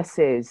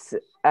versus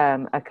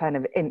a kind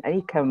of an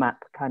eco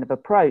map kind of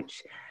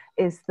approach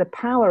is the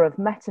power of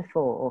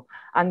metaphor.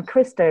 And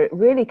Krista, it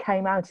really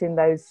came out in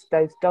those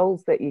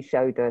dolls that you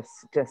showed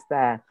us just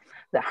there,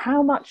 that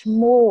how much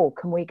more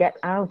can we get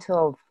out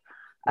of,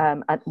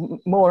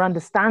 more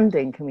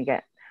understanding can we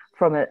get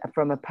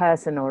from a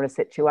person or a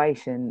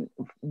situation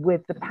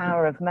with the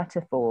power of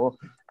metaphor.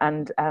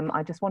 And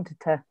I just wanted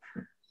to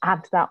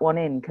add that one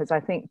in, because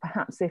I think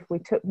perhaps if we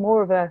took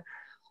more of a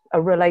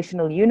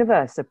relational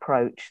universe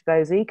approach,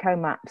 those eco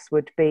maps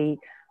would be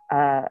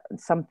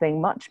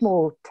something much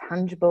more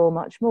tangible,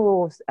 much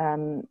more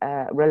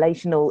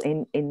relational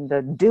in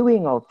the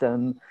doing of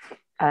them,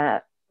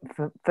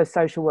 for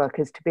social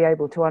workers to be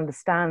able to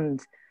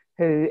understand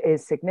who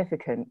is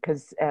significant.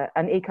 Because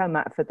an eco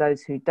map, for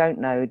those who don't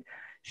know,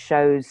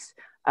 shows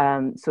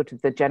sort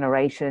of the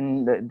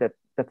generation, the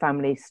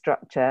family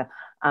structure,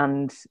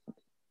 and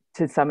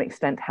to some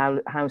extent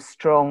how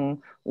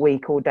strong,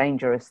 weak, or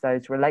dangerous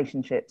those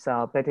relationships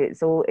are. But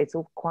it's all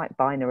quite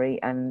binary,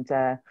 and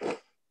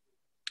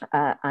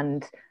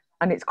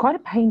it's quite a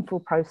painful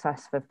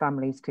process for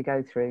families to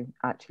go through,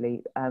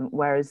 actually.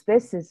 Whereas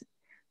this is,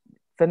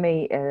 for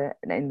me,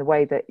 in the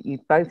way that you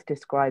both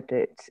described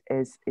it,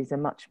 is a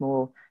much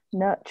more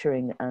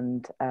nurturing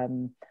and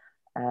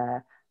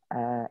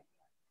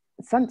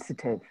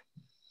sensitive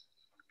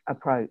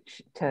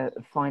approach to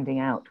finding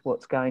out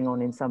what's going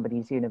on in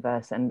somebody's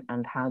universe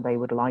and how they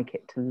would like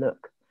it to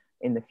look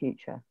in the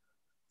future.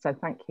 So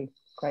thank you,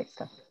 great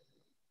stuff.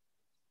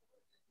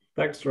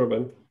 Thanks,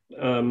 Robin.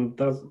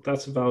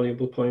 That's a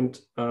valuable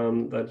point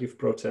that you've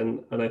brought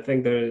in, and I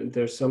think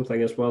there's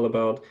something as well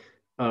about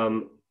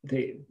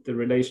the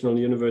relational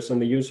universe,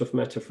 and the use of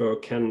metaphor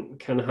can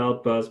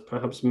help us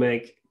perhaps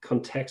make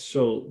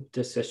contextual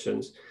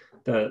decisions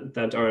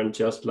that aren't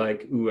just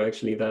like, ooh,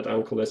 actually that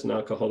uncle is an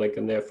alcoholic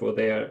and therefore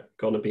they are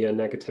going to be a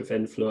negative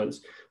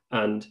influence,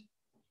 and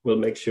we'll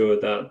make sure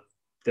that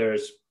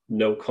there's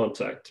no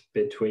contact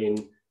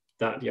between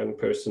that young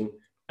person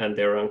and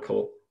their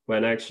uncle,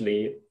 when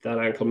actually that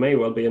uncle may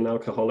well be an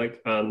alcoholic,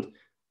 and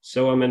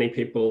so are many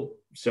people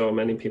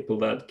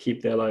that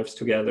keep their lives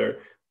together.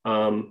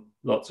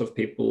 Lots of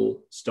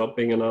people stop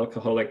being an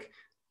alcoholic,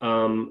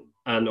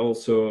 and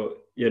also,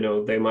 you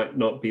know, they might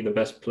not be the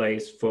best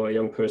place for a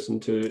young person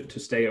to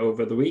stay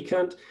over the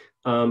weekend,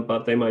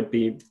 but they might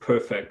be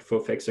perfect for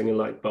fixing a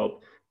light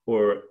bulb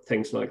or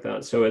things like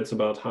that. So it's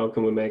about how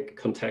can we make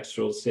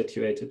contextual,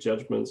 situated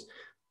judgments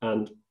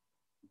and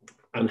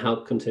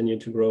help continue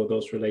to grow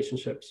those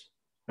relationships.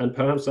 And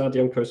perhaps that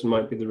young person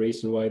might be the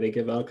reason why they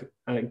give up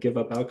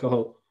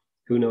alcohol.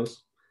 Who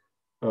knows?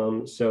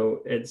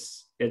 So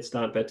it's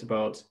that bit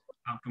about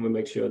how can we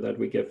make sure that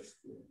we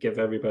give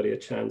everybody a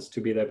chance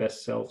to be their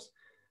best selves.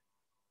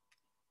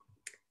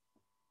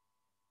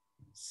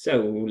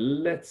 So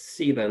let's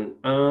see then.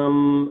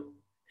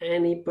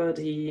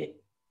 Anybody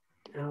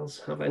else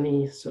have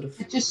any sort of...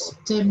 I just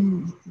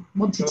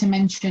wanted to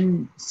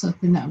mention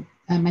something that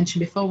I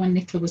mentioned before when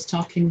Nicola was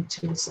talking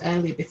to us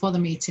earlier before the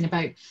meeting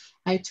about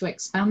how to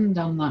expand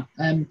on that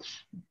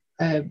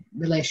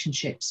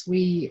relationships.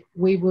 We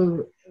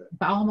were,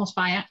 almost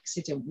by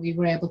accident, we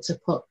were able to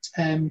put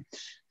a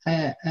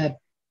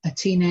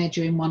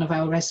teenager in one of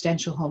our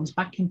residential homes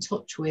back in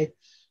touch with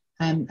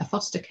a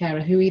foster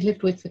carer who he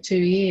lived with for 2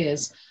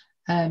 years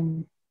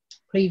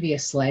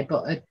previously,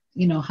 but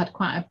you know, had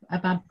quite a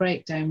bad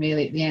breakdown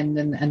really at the end,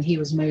 and he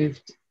was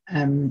moved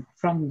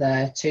from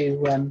there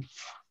to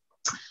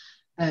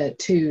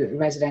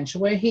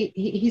residential, where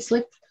he's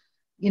lived,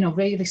 you know,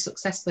 really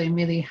successfully and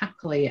really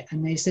happily,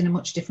 and he's in a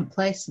much different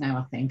place now,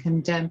 I think.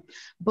 And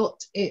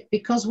but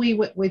because we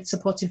work with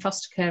supporting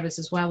foster carers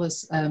as well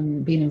as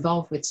being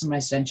involved with some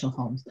residential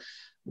homes,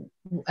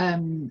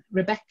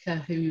 Rebecca,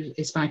 who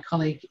is my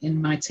colleague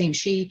in my team,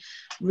 she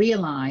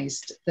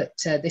realised that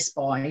this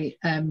boy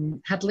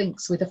had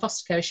links with a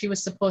foster carer she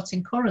was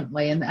supporting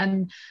currently,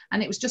 and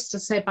it was just to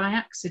say by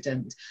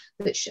accident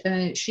that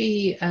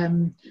she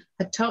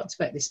had talked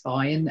about this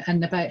boy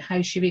and about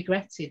how she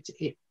regretted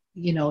it,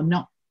 you know,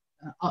 not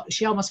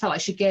she almost felt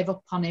like she gave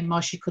up on him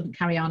or she couldn't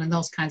carry on, and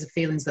those kinds of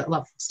feelings that a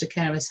lot of foster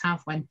carers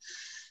have when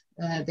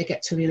they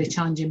get to a really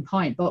challenging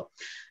point. But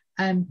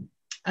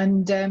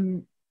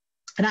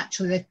and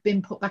actually they've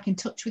been put back in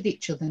touch with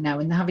each other now,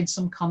 and they're having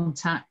some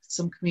contact,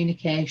 some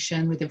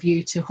communication, with a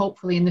view to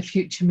hopefully in the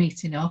future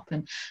meeting up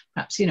and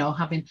perhaps, you know,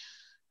 having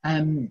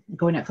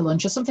going out for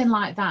lunch or something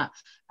like that,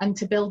 and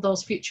to build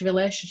those future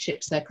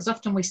relationships there, because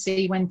often we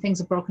see when things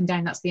are broken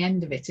down, that's the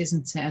end of it,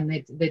 isn't it?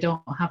 And they don't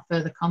have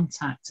further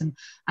contact, and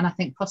I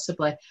think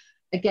possibly,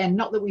 again,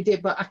 not that we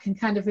did, but I can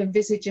kind of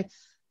envisage a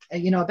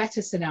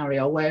better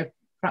scenario where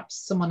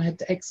perhaps someone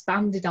had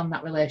expanded on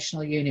that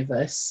relational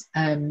universe,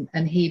 and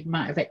he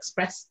might have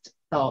expressed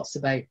thoughts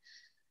about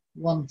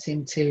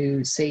wanting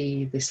to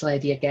see this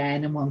lady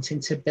again and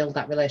wanting to build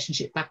that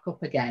relationship back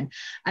up again,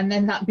 and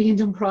then that being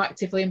done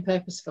proactively and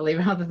purposefully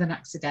rather than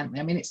accidentally.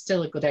 I mean, it's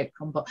still a good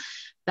outcome, but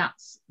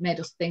that's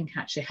made us think,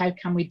 actually, how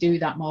can we do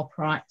that more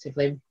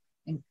proactively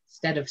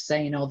instead of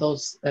saying, oh,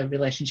 those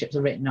relationships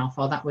are written off,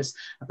 or that was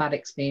a bad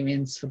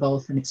experience for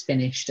both and it's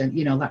finished, and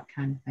you know, that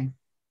kind of thing.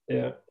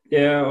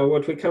 Yeah, or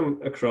what we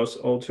come across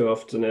all too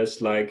often is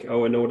like,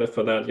 oh, in order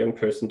for that young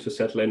person to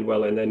settle in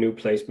well in their new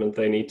placement,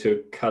 they need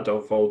to cut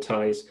off all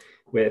ties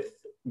with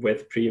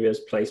previous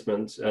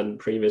placements and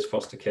previous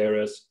foster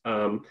carers,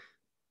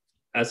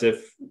 as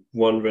if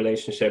one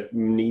relationship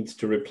needs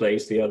to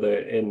replace the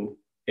other in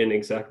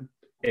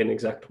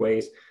exact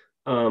ways.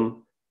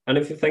 And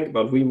if you think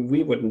about it,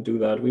 we wouldn't do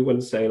that. We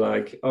wouldn't say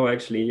like, oh,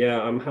 actually, yeah,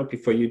 I'm happy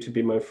for you to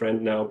be my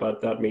friend now, but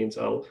that means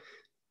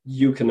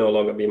you can no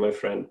longer be my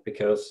friend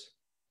because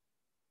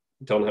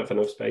don't have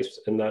enough space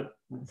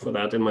for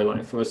that in my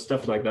life, or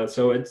stuff like that.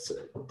 So it's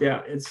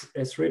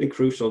really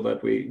crucial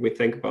that we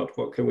think about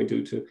what can we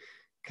do to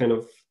kind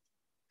of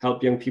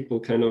help young people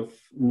kind of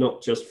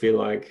not just feel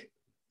like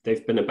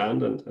they've been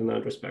abandoned in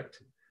that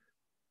respect.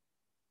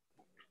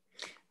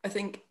 I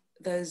think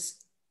there's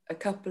a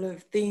couple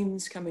of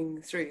themes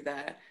coming through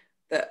there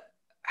that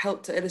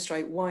help to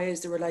illustrate why is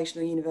the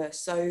relational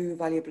universe so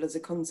valuable as a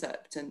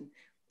concept, and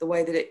the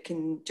way that it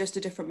can, just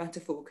a different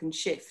metaphor can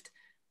shift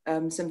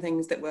some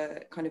things that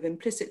were kind of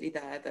implicitly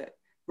there that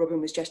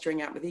Robin was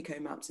gesturing at with eco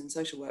maps and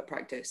social work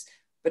practice,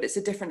 but it's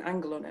a different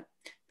angle on it.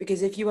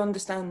 Because if you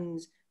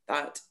understand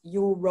that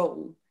your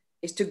role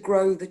is to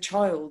grow the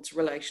child's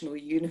relational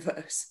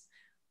universe,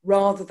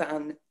 rather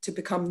than to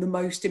become the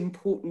most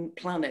important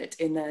planet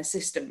in their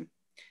system.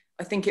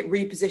 I think it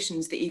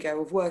repositions the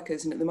ego of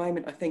workers. And at the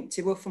moment, I think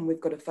too often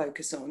we've got to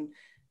focus on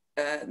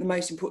the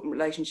most important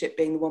relationship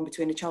being the one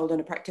between a child and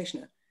a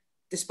practitioner,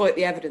 despite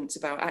the evidence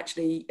about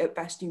actually, at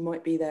best, you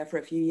might be there for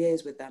a few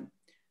years with them,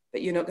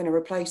 but you're not going to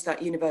replace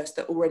that universe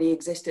that already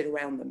existed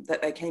around them,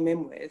 that they came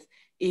in with,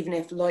 even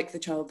if, like the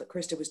child that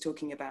Krista was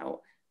talking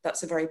about,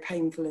 that's a very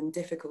painful and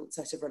difficult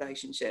set of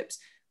relationships.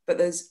 But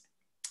there's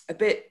a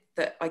bit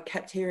that I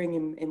kept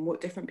hearing in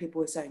what different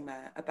people were saying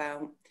there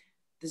about,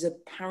 there's a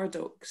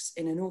paradox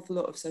in an awful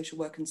lot of social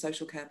work and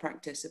social care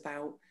practice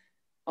about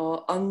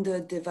our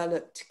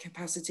underdeveloped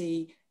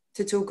capacity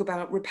to talk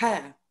about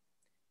repair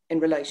in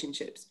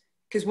relationships.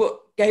 Because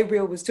what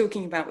Gabriel was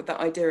talking about with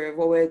that idea of,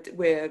 well,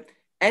 we're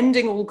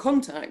ending all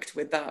contact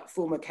with that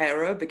former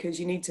carer because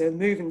you need to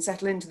move and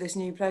settle into this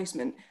new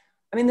placement.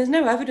 I mean, there's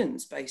no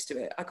evidence base to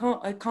it.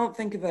 I can't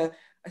think of a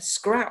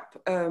scrap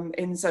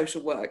in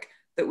social work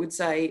that would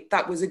say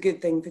that was a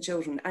good thing for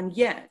children. And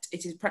yet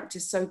it is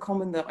practiced so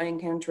common that I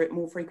encounter it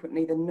more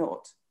frequently than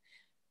not.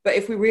 But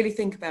if we really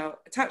think about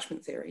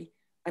attachment theory,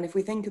 and if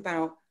we think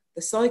about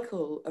the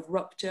cycle of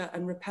rupture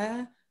and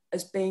repair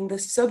as being the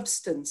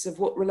substance of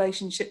what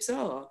relationships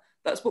are,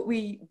 that's what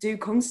we do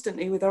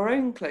constantly with our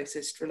own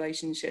closest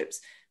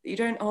relationships. That you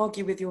don't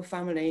argue with your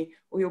family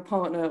or your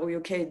partner or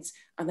your kids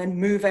and then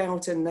move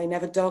out and they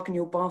never darken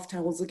your bath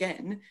towels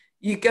again.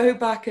 You go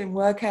back and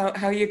work out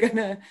how you're going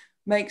to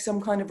make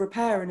some kind of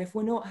repair. And if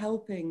we're not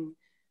helping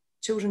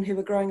children who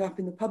are growing up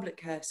in the public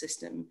care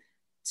system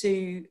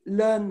to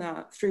learn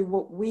that through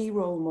what we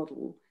role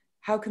model,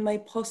 how can they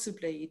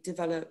possibly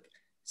develop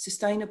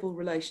sustainable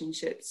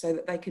relationships so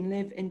that they can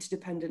live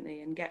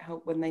interdependently and get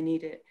help when they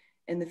need it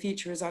in the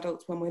future as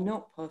adults when we're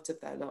not part of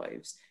their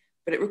lives?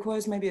 But it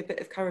requires maybe a bit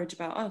of courage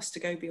about us to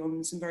go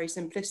beyond some very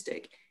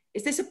simplistic,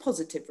 is this a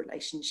positive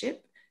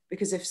relationship?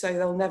 Because if so,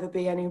 there'll never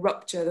be any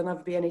rupture, there'll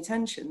never be any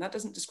tension. That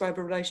doesn't describe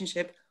a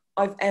relationship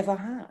I've ever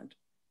had.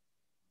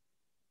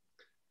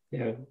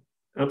 Yeah,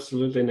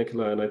 absolutely,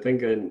 Nicola. And I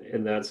think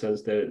in that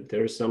sense,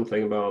 there is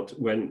something about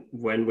when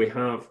we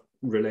have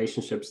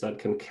relationships that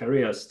can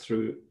carry us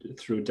through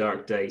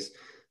dark days,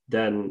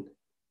 then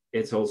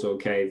it's also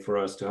okay for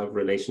us to have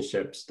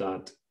relationships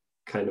that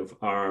kind of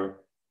are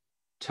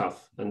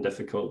tough and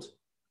difficult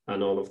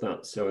and all of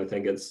that. So I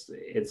think it's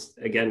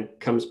again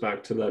comes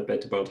back to that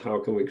bit about how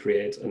can we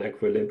create an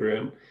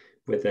equilibrium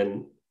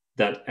within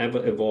that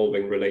ever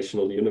evolving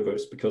relational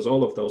universe, because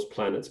all of those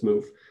planets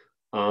move,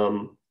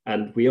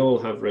 and we all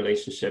have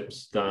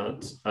relationships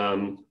that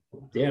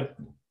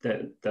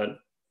that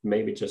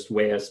maybe just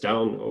weigh us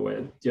down, or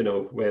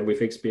where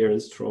we've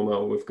experienced trauma,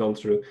 or we've gone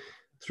through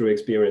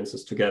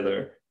experiences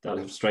together that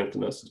have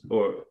strengthened us,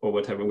 or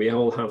whatever. We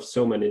all have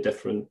so many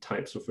different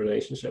types of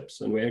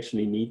relationships, and we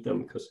actually need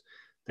them because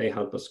they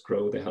help us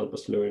grow, they help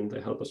us learn, they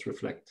help us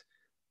reflect.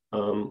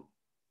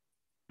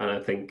 And I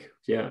think,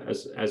 yeah,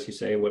 as you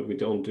say, what we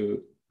don't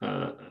do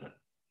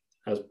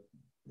as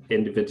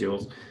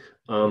individuals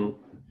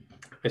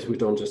is we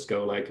don't just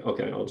go like,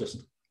 okay, I'll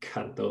just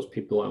cut those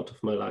people out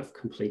of my life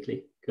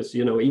completely. Because,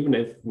 even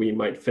if we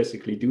might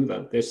physically do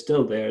that, they're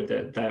still there,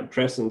 that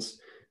presence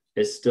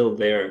is still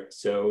there.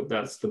 So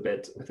that's the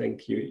bit I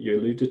think you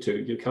alluded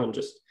to. You can't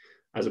just,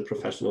 as a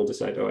professional,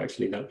 decide, oh,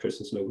 actually that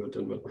person's no good,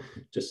 and we'll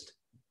just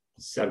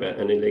sever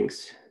any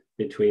links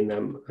between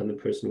them and the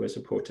person we're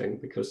supporting,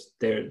 because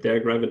their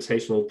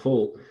gravitational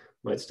pull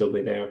might still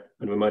be there,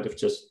 and we might have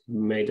just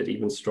made it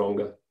even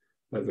stronger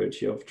by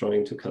virtue of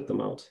trying to cut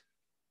them out.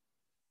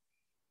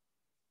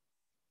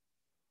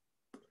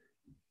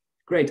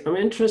 Great. I'm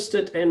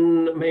interested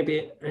in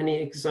maybe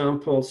any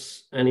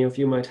examples any of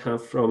you might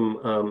have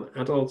from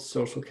adult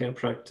social care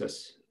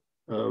practice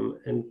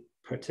in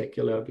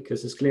particular,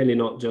 because it's clearly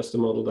not just a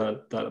model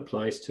that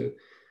applies to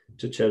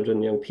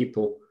children, young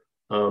people.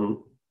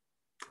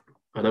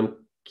 And I'm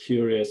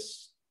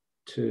curious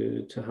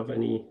to have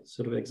any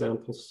sort of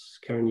examples.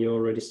 Karen, you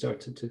already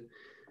started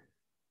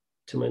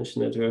to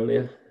mention it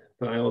earlier,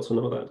 but I also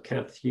know that,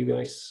 Kath, you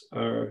guys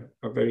are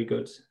very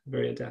good,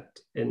 very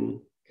adept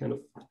in kind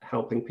of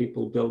helping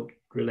people build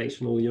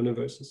relational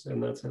universes in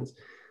that sense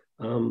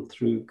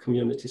through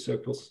community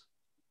circles.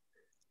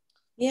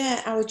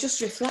 Yeah, I was just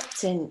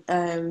reflecting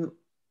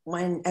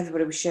when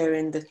everybody was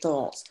sharing the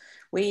thoughts.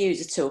 We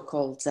use a tool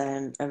called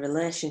a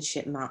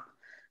relationship map.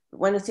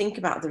 When I think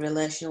about the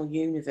relational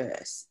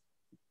universe,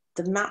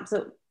 the map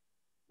that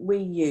we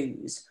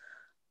use,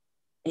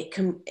 it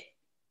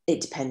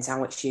depends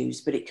how it's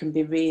used, but it can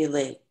be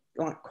really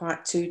like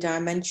quite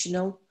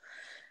two-dimensional,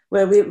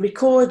 where we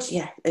record,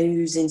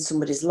 who's in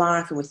somebody's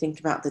life, and we think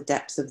about the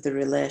depth of the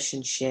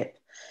relationship.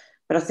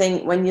 But I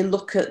think when you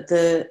look at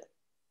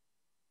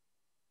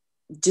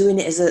doing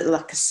it as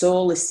like a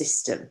solar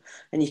system,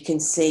 and you can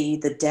see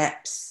the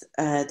depth,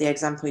 the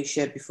example you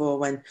shared before,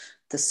 when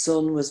the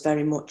sun was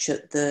very much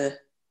at the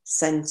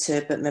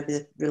centre, but maybe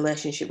the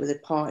relationship with a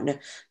partner,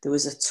 there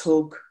was a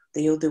tug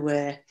the other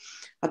way.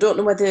 I don't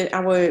know whether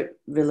our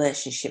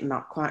relationship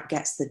map quite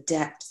gets the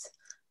depth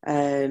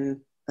and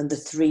the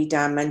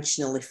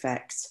three-dimensional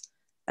effect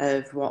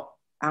of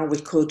how we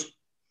could,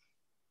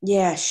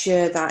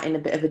 share that in a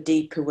bit of a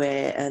deeper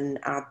way and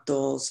add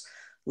those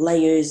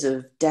layers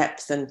of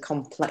depth and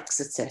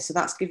complexity. So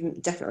that's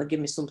definitely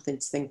given me something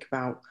to think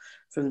about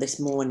from this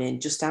morning,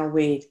 just how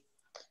we,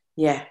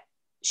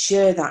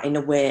 share that in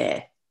a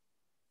way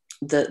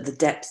that the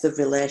depth of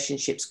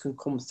relationships can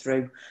come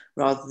through,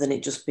 rather than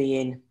it just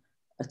being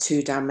a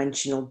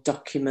two-dimensional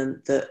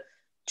document that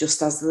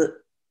just has the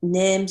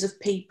names of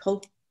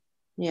people.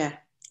 Yeah,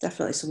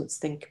 definitely something to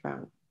think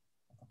about.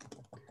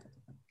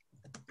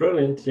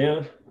 Brilliant,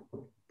 yeah.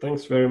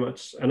 Thanks very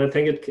much. And I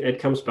think it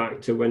comes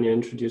back to when you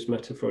introduce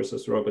metaphors,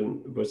 as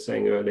Robin was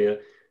saying earlier,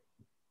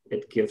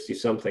 it gives you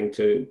something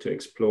to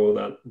explore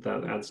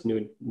that adds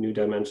new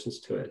dimensions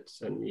to it.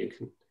 And you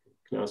can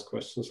ask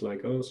questions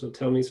like, oh, so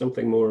tell me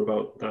something more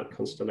about that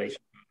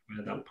constellation,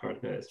 where that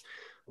partner is.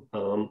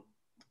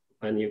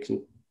 And you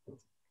can,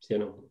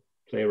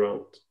 play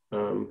around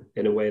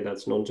in a way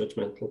that's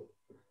non-judgmental.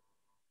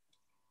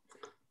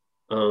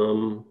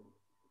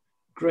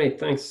 Great,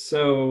 thanks.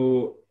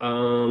 So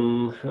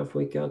have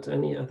we got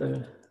any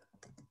other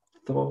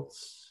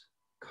thoughts,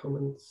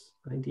 comments,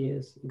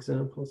 ideas,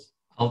 examples?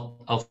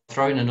 I'll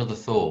throw in another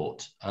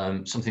thought,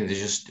 something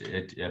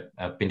that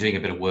I've been doing a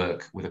bit of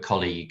work with a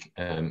colleague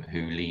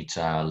who leads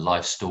our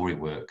life story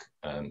work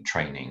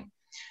training.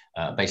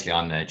 Basically,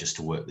 I'm there just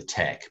to work the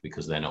tech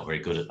because they're not very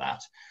good at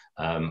that.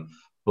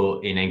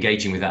 But in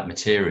engaging with that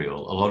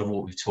material, a lot of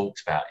what we've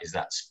talked about is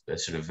that's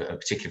sort of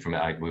particularly from,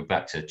 I move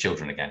back to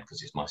children again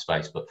because it's my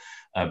space, but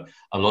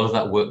a lot of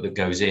that work that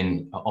goes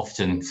in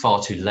often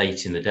far too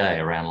late in the day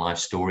around life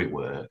story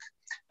work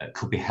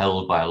could be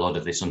held by a lot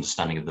of this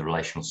understanding of the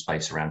relational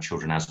space around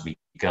children as we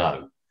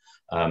go.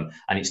 And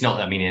it's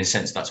not, I mean, in a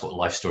sense, that's what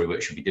life story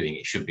work should be doing.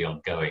 It should be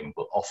ongoing,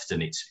 but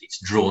often it's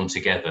drawn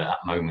together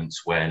at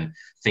moments when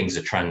things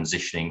are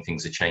transitioning,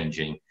 things are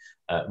changing,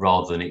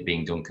 rather than it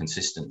being done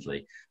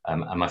consistently.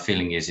 And my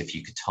feeling is if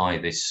you could tie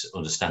this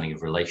understanding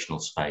of relational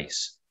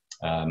space,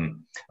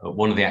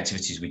 one of the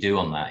activities we do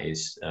on that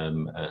is,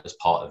 as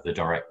part of the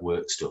direct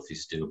work stuff,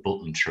 is do a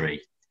button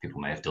tree. People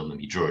may have done them.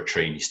 You draw a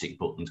tree and you stick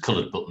buttons,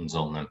 coloured buttons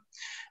on them.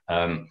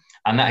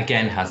 And that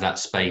again has that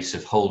space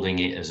of holding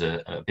it as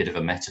a bit of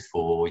a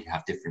metaphor. You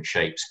have different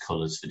shapes,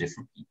 colours for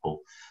different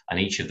people. And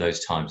each of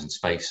those times and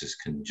spaces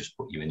can just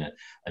put you in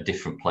a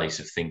different place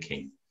of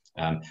thinking.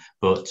 I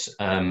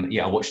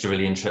watched a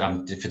really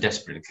interesting, for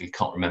desperately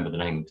can't remember the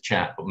name of the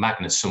chap, but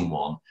Magnus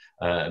someone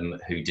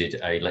who did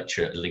a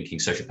lecture linking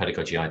social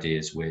pedagogy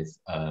ideas with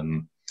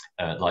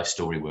life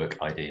story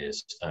work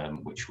ideas,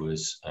 which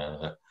was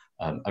a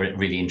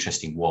really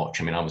interesting watch.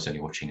 I mean, I was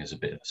only watching as a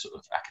bit of a sort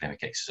of academic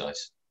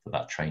exercise for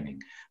that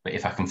training, but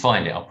if I can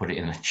find it, I'll put it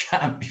in the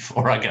chat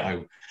before I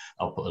go.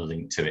 I'll put a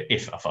link to it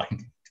if I find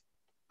it.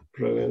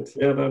 Brilliant.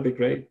 Yeah, that'd be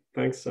great.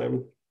 Thanks,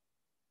 Simon.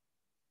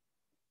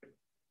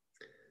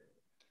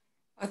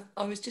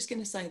 I was just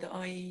going to say that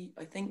I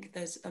think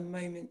there's a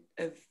moment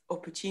of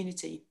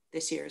opportunity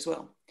this year as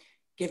well,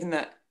 given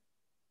that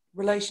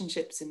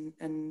relationships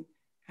and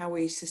how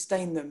we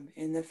sustain them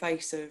in the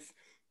face of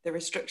the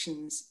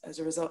restrictions as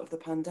a result of the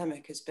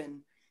pandemic has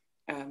been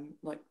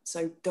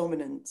so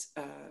dominant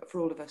for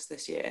all of us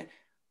this year.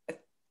 I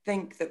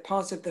think that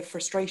part of the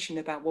frustration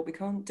about what we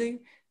can't do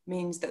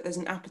means that there's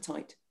an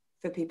appetite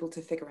for people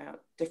to figure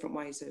out different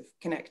ways of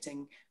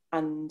connecting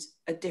and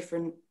a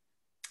different,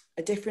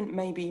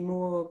 maybe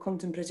more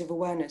contemplative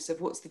awareness of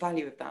what's the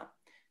value of that.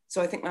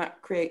 So I think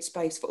that creates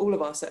space for all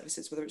of our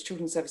services, whether it's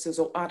children's services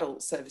or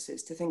adult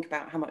services, to think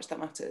about how much that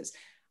matters.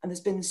 And there's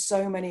been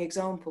so many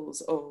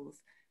examples of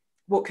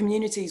what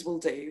communities will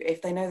do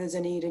if they know there's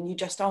a need and you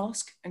just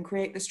ask and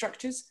create the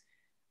structures.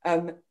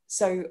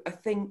 So I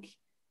think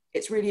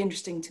it's really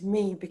interesting to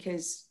me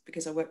because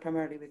I work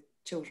primarily with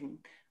children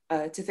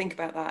to think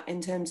about that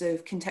in terms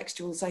of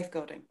contextual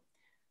safeguarding.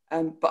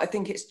 But I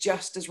think it's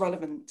just as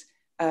relevant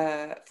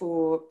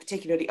for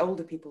particularly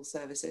older people's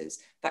services,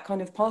 that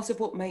kind of part of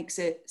what makes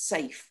it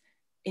safe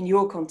in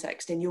your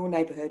context, in your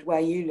neighbourhood where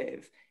you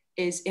live,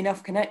 is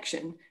enough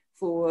connection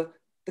for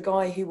the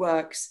guy who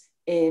works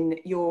in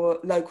your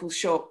local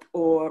shop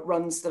or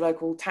runs the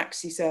local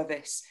taxi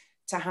service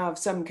to have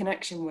some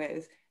connection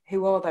with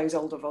who are those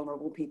older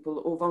vulnerable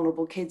people or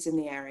vulnerable kids in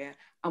the area,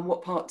 and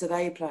what part do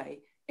they play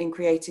in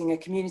creating a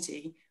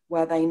community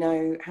where they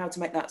know how to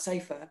make that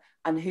safer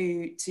and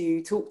who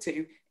to talk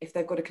to if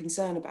they've got a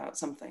concern about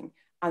something.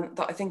 And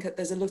that I think that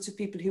there's a lot of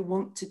people who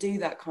want to do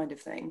that kind of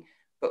thing,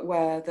 but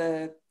where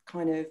the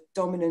kind of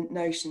dominant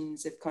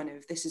notions of kind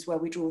of this is where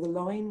we draw the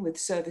line with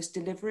service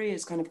delivery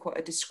as kind of quite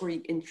a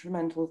discrete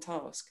instrumental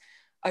task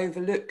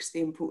overlooks the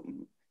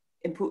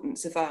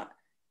importance of that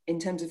in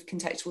terms of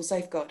contextual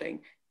safeguarding.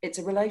 It's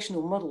a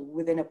relational model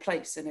within a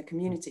place and a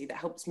community that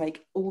helps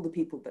make all the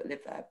people that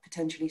live there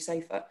potentially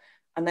safer.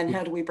 And then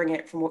how do we bring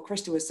it from what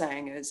Krista was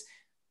saying as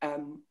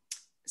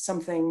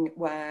something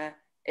where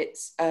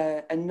it's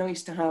a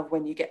nice to have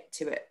when you get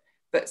to it,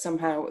 but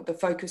somehow the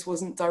focus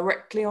wasn't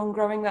directly on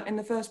growing that in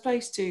the first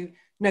place, to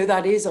no,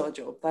 that is our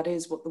job, that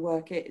is what the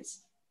work is.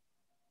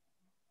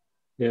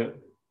 Yeah,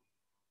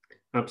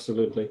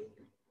 absolutely.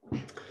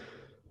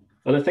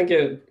 And I think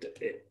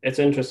it's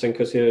interesting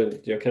because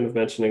you're kind of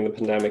mentioning the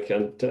pandemic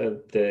and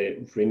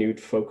the renewed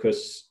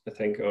focus, I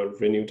think, or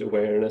renewed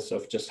awareness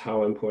of just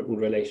how important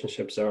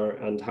relationships are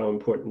and how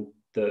important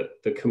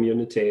the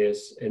community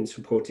is in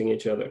supporting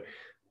each other.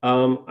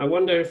 I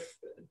wonder if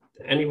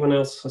anyone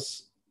else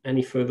has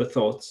any further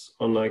thoughts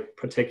on, like,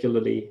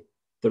 particularly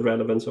the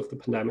relevance of the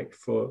pandemic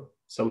for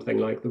something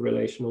like the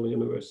relational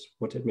universe,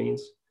 what it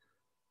means.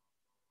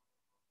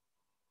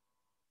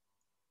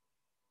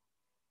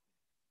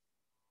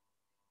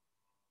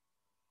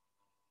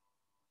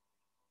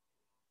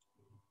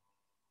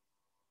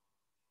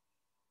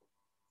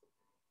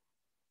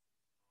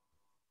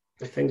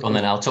 I think. And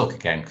then I'll talk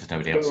again because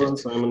nobody else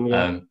is. Simon,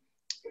 yeah.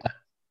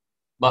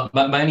 But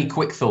my only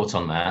quick thought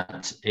on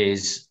that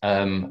is,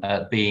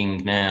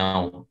 being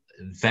now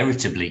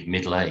veritably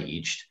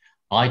middle-aged,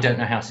 I don't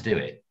know how to do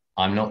it.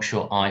 I'm not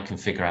sure I can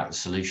figure out the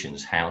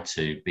solutions, how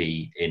to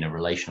be in a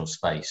relational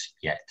space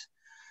yet.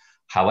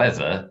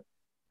 However,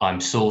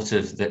 I'm sort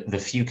of, the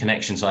few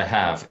connections I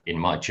have in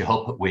my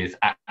job with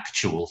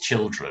actual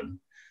children,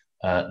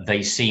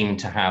 they seem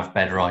to have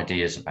better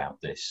ideas about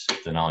this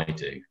than I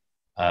do.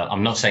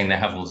 I'm not saying they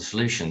have all the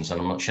solutions,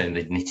 and I'm not saying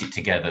they've knit it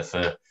together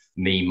for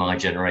me, my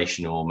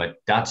generation, or my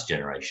dad's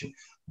generation,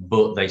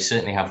 but they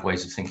certainly have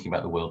ways of thinking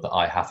about the world that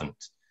I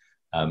haven't.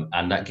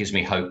 And that gives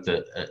me hope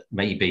that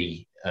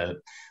maybe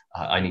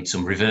I need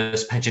some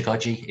reverse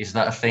pedagogy. Is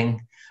that a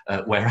thing?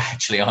 Where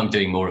actually I'm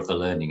doing more of the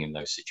learning in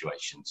those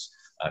situations,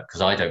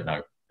 because I don't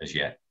know as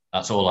yet.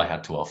 That's all I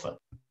had to offer.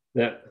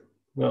 Yeah,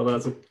 well,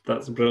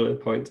 that's a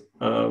brilliant point.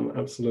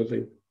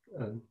 Absolutely.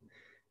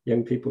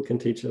 Young people can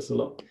teach us a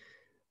lot.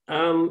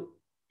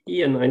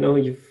 Ian, I know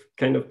you've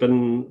kind of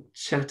been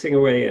chatting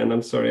away, and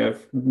I'm sorry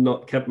I've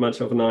not kept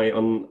much of an eye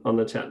on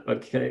the chat,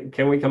 but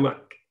can we come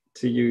back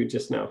to you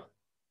just now?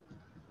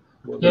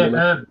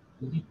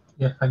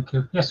 Yeah, thank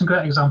you. Yeah, some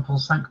great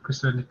examples. Thank you,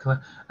 Krista and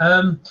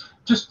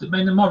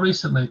Nicola. More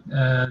recently,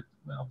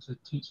 obviously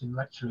teaching,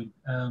 lecturing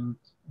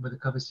with the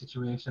COVID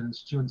situation and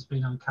students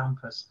being on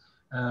campus.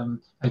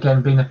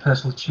 Again, being a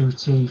personal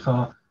tutee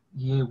for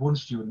year one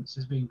students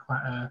has been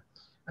quite a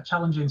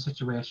challenging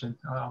situation,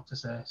 I'll have to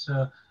say.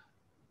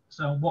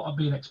 So what I've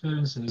been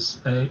experiencing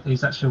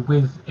is actually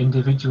with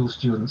individual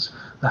students,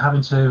 they're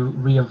having to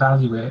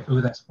reevaluate who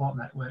their support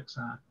networks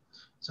are.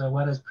 So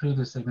whereas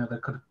previously, they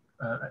could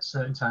at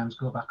certain times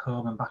go back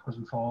home and backwards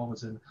and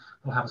forwards, and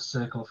they'll have a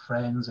circle of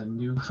friends and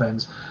new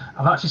friends,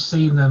 I've actually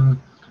seen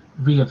them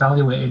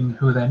reevaluating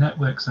who their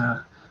networks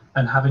are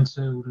and having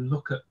to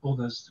look at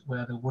others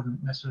where they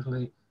wouldn't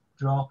necessarily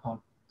draw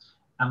upon.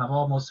 And I've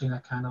almost seen a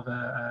kind of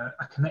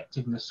a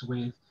connectedness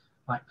with,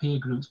 like, peer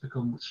groups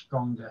become much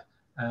stronger.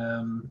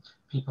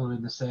 People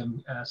in the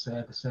same,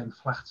 say, the same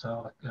flat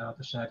or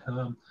the shared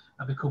home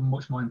have become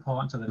much more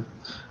important to them.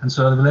 And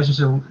so the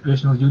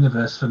relational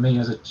universe for me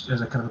as a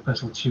kind of a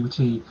personal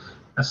tutee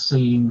has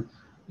seen,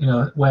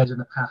 whereas in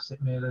the past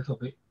it may be a little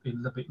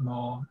bit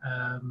more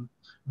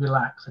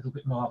relaxed, a little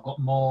bit more. I've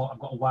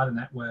got a wider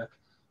network.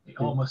 It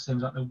almost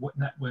seems like the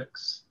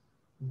network's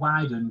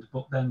widened,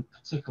 but then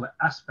particular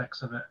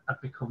aspects of it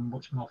have become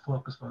much more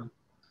focused for them.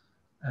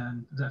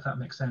 If that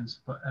makes sense,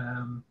 but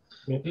I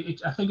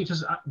think it's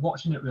just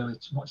watching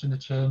the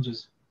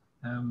changes.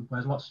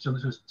 Whereas lots of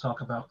students who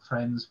talk about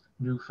friends,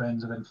 new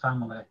friends, and then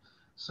family,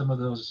 some of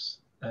those,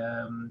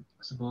 I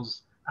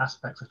suppose,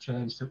 aspects have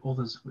changed to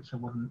others which I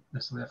wouldn't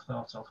necessarily have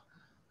thought of.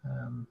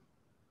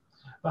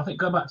 But I think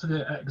go back to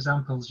the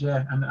examples,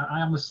 and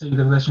I almost see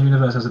the relational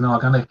universe as an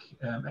organic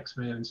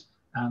experience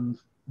and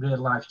real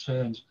life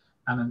change,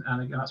 and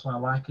that's why I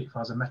like it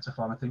as a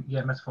metaphor. And I think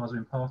metaphors are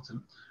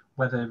important,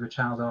 whether you're a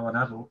child or an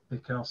adult,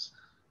 because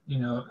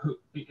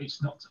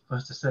it's not for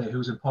us to say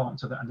who's important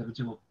to that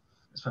individual.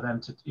 It's for them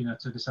to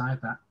to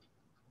decide that.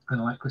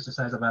 And like Krista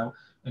says about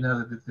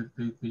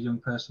the young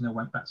person who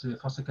went back to the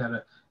foster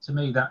care, to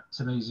me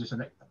is just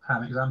a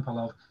prime example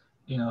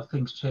of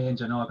things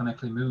change and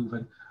organically move,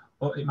 and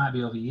it might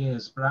be over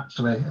years, but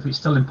actually if it's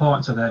still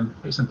important to them,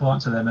 it's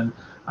important to them. And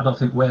I don't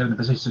think we're in a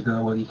position to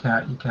go, well, you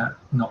can't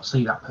not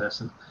see that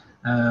person.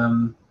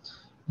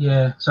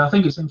 So I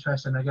think it's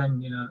interesting.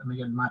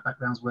 Again, my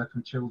background's working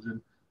with children,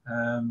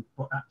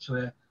 but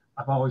actually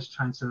I've always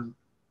tried to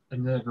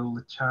enable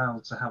the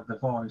child to have the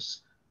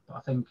voice. But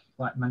I think,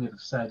 like many have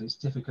said, it's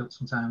difficult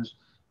sometimes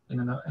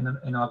in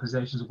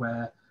organisations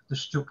where the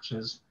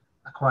structures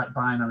are quite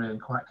binary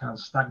and quite kind of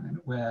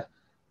stagnant, where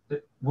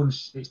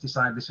once it's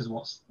decided this is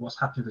what's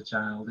happening to the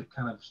child, it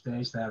kind of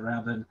stays there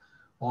rather than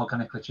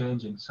organically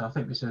changing. So I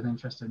think this is an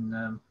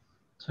interesting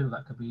tool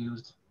that could be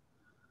used.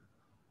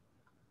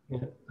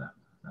 Yeah.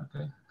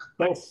 Okay.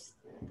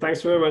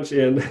 Thanks very much,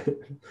 Ian.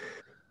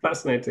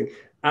 Fascinating.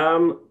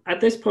 At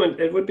this point,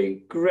 it would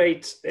be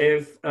great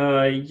if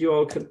you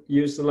all could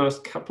use the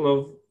last couple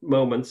of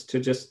moments to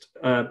just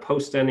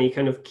post any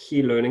kind of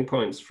key learning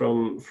points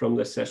from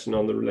this session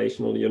on the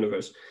relational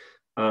universe.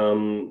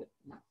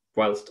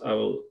 Whilst I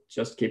will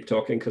just keep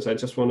talking, because I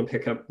just want to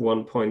pick up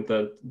one point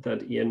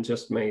that Ian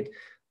just made.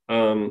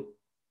 And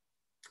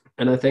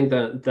I think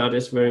that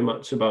is very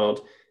much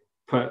about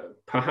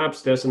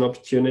perhaps there's an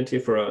opportunity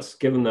for us,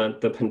 given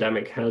that the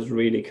pandemic has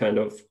really kind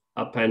of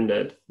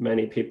upended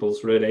many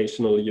people's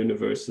relational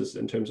universes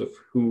in terms of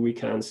who we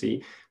can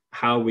see,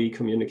 how we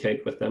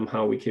communicate with them,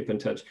 how we keep in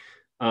touch,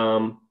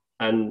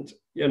 and,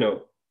 you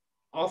know,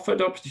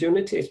 offered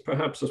opportunities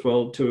perhaps as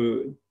well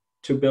to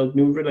build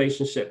new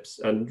relationships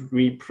and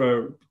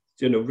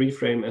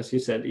reframe, as you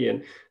said,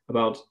 Ian,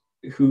 about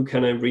who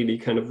can I really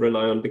kind of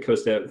rely on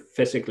because they're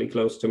physically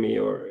close to me,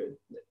 or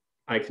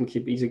I can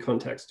keep easy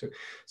contacts to.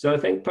 So I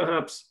think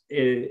perhaps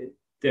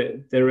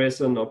there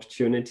is an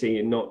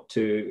opportunity not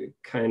to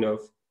kind of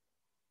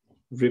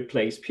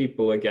replace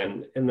people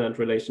again in that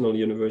relational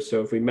universe.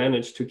 So if we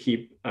manage to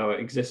keep our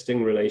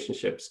existing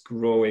relationships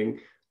growing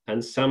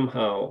and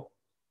somehow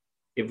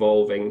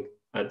evolving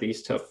at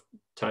these tough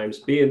times,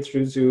 be it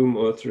through Zoom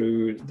or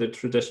through the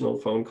traditional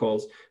phone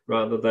calls,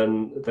 rather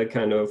than the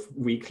kind of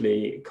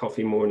weekly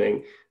coffee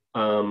morning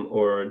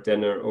or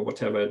dinner or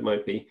whatever it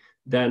might be,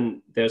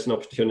 then there's an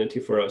opportunity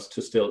for us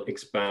to still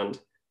expand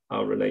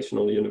our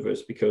relational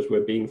universe because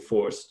we're being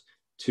forced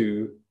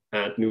to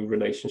add new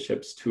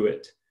relationships to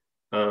it.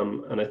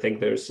 And I think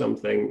there's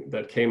something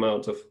that came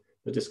out of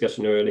the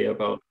discussion earlier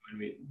about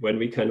when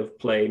we kind of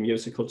play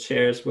musical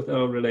chairs with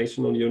our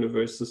relational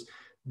universes,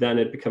 then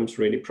it becomes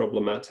really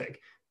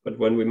problematic. But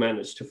when we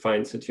manage to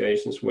find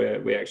situations where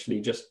we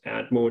actually just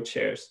add more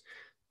chairs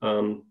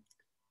to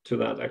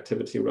that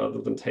activity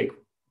rather than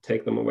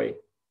take them away,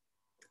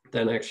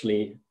 then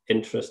actually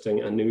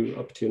interesting and new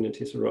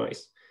opportunities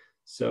arise.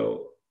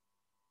 So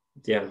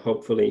yeah,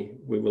 hopefully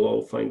we will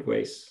all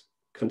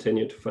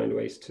continue to find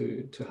ways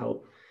to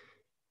help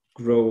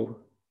grow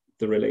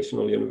the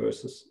relational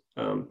universes,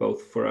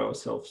 both for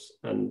ourselves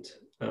and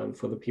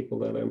for the people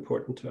that are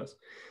important to us.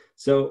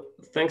 So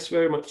thanks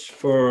very much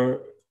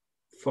for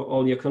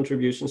all your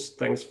contributions.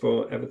 Thanks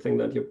for everything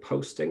that you're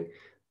posting.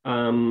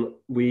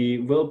 We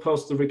will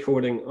post the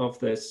recording of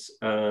this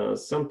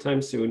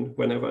sometime soon,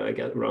 whenever I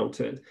get around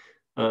to it,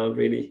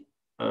 really.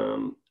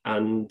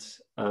 And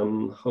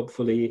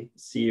hopefully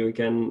see you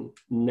again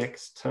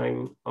next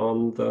time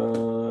on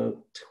the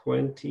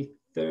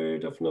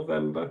 23rd of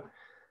November,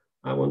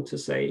 I want to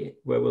say,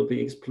 where we'll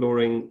be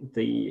exploring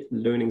the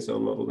learning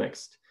zone model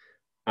next.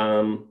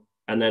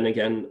 And then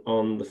again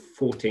on the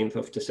 14th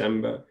of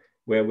December,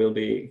 where we'll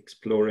be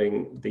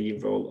exploring the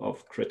role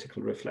of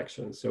critical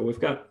reflection. So we've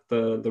got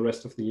the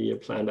rest of the year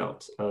planned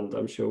out, and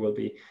I'm sure we'll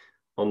be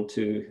on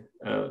to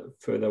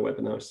further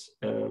webinars,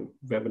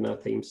 webinar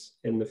themes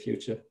in the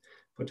future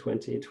for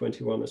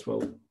 2021 as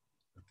well.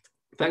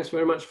 Thanks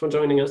very much for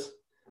joining us.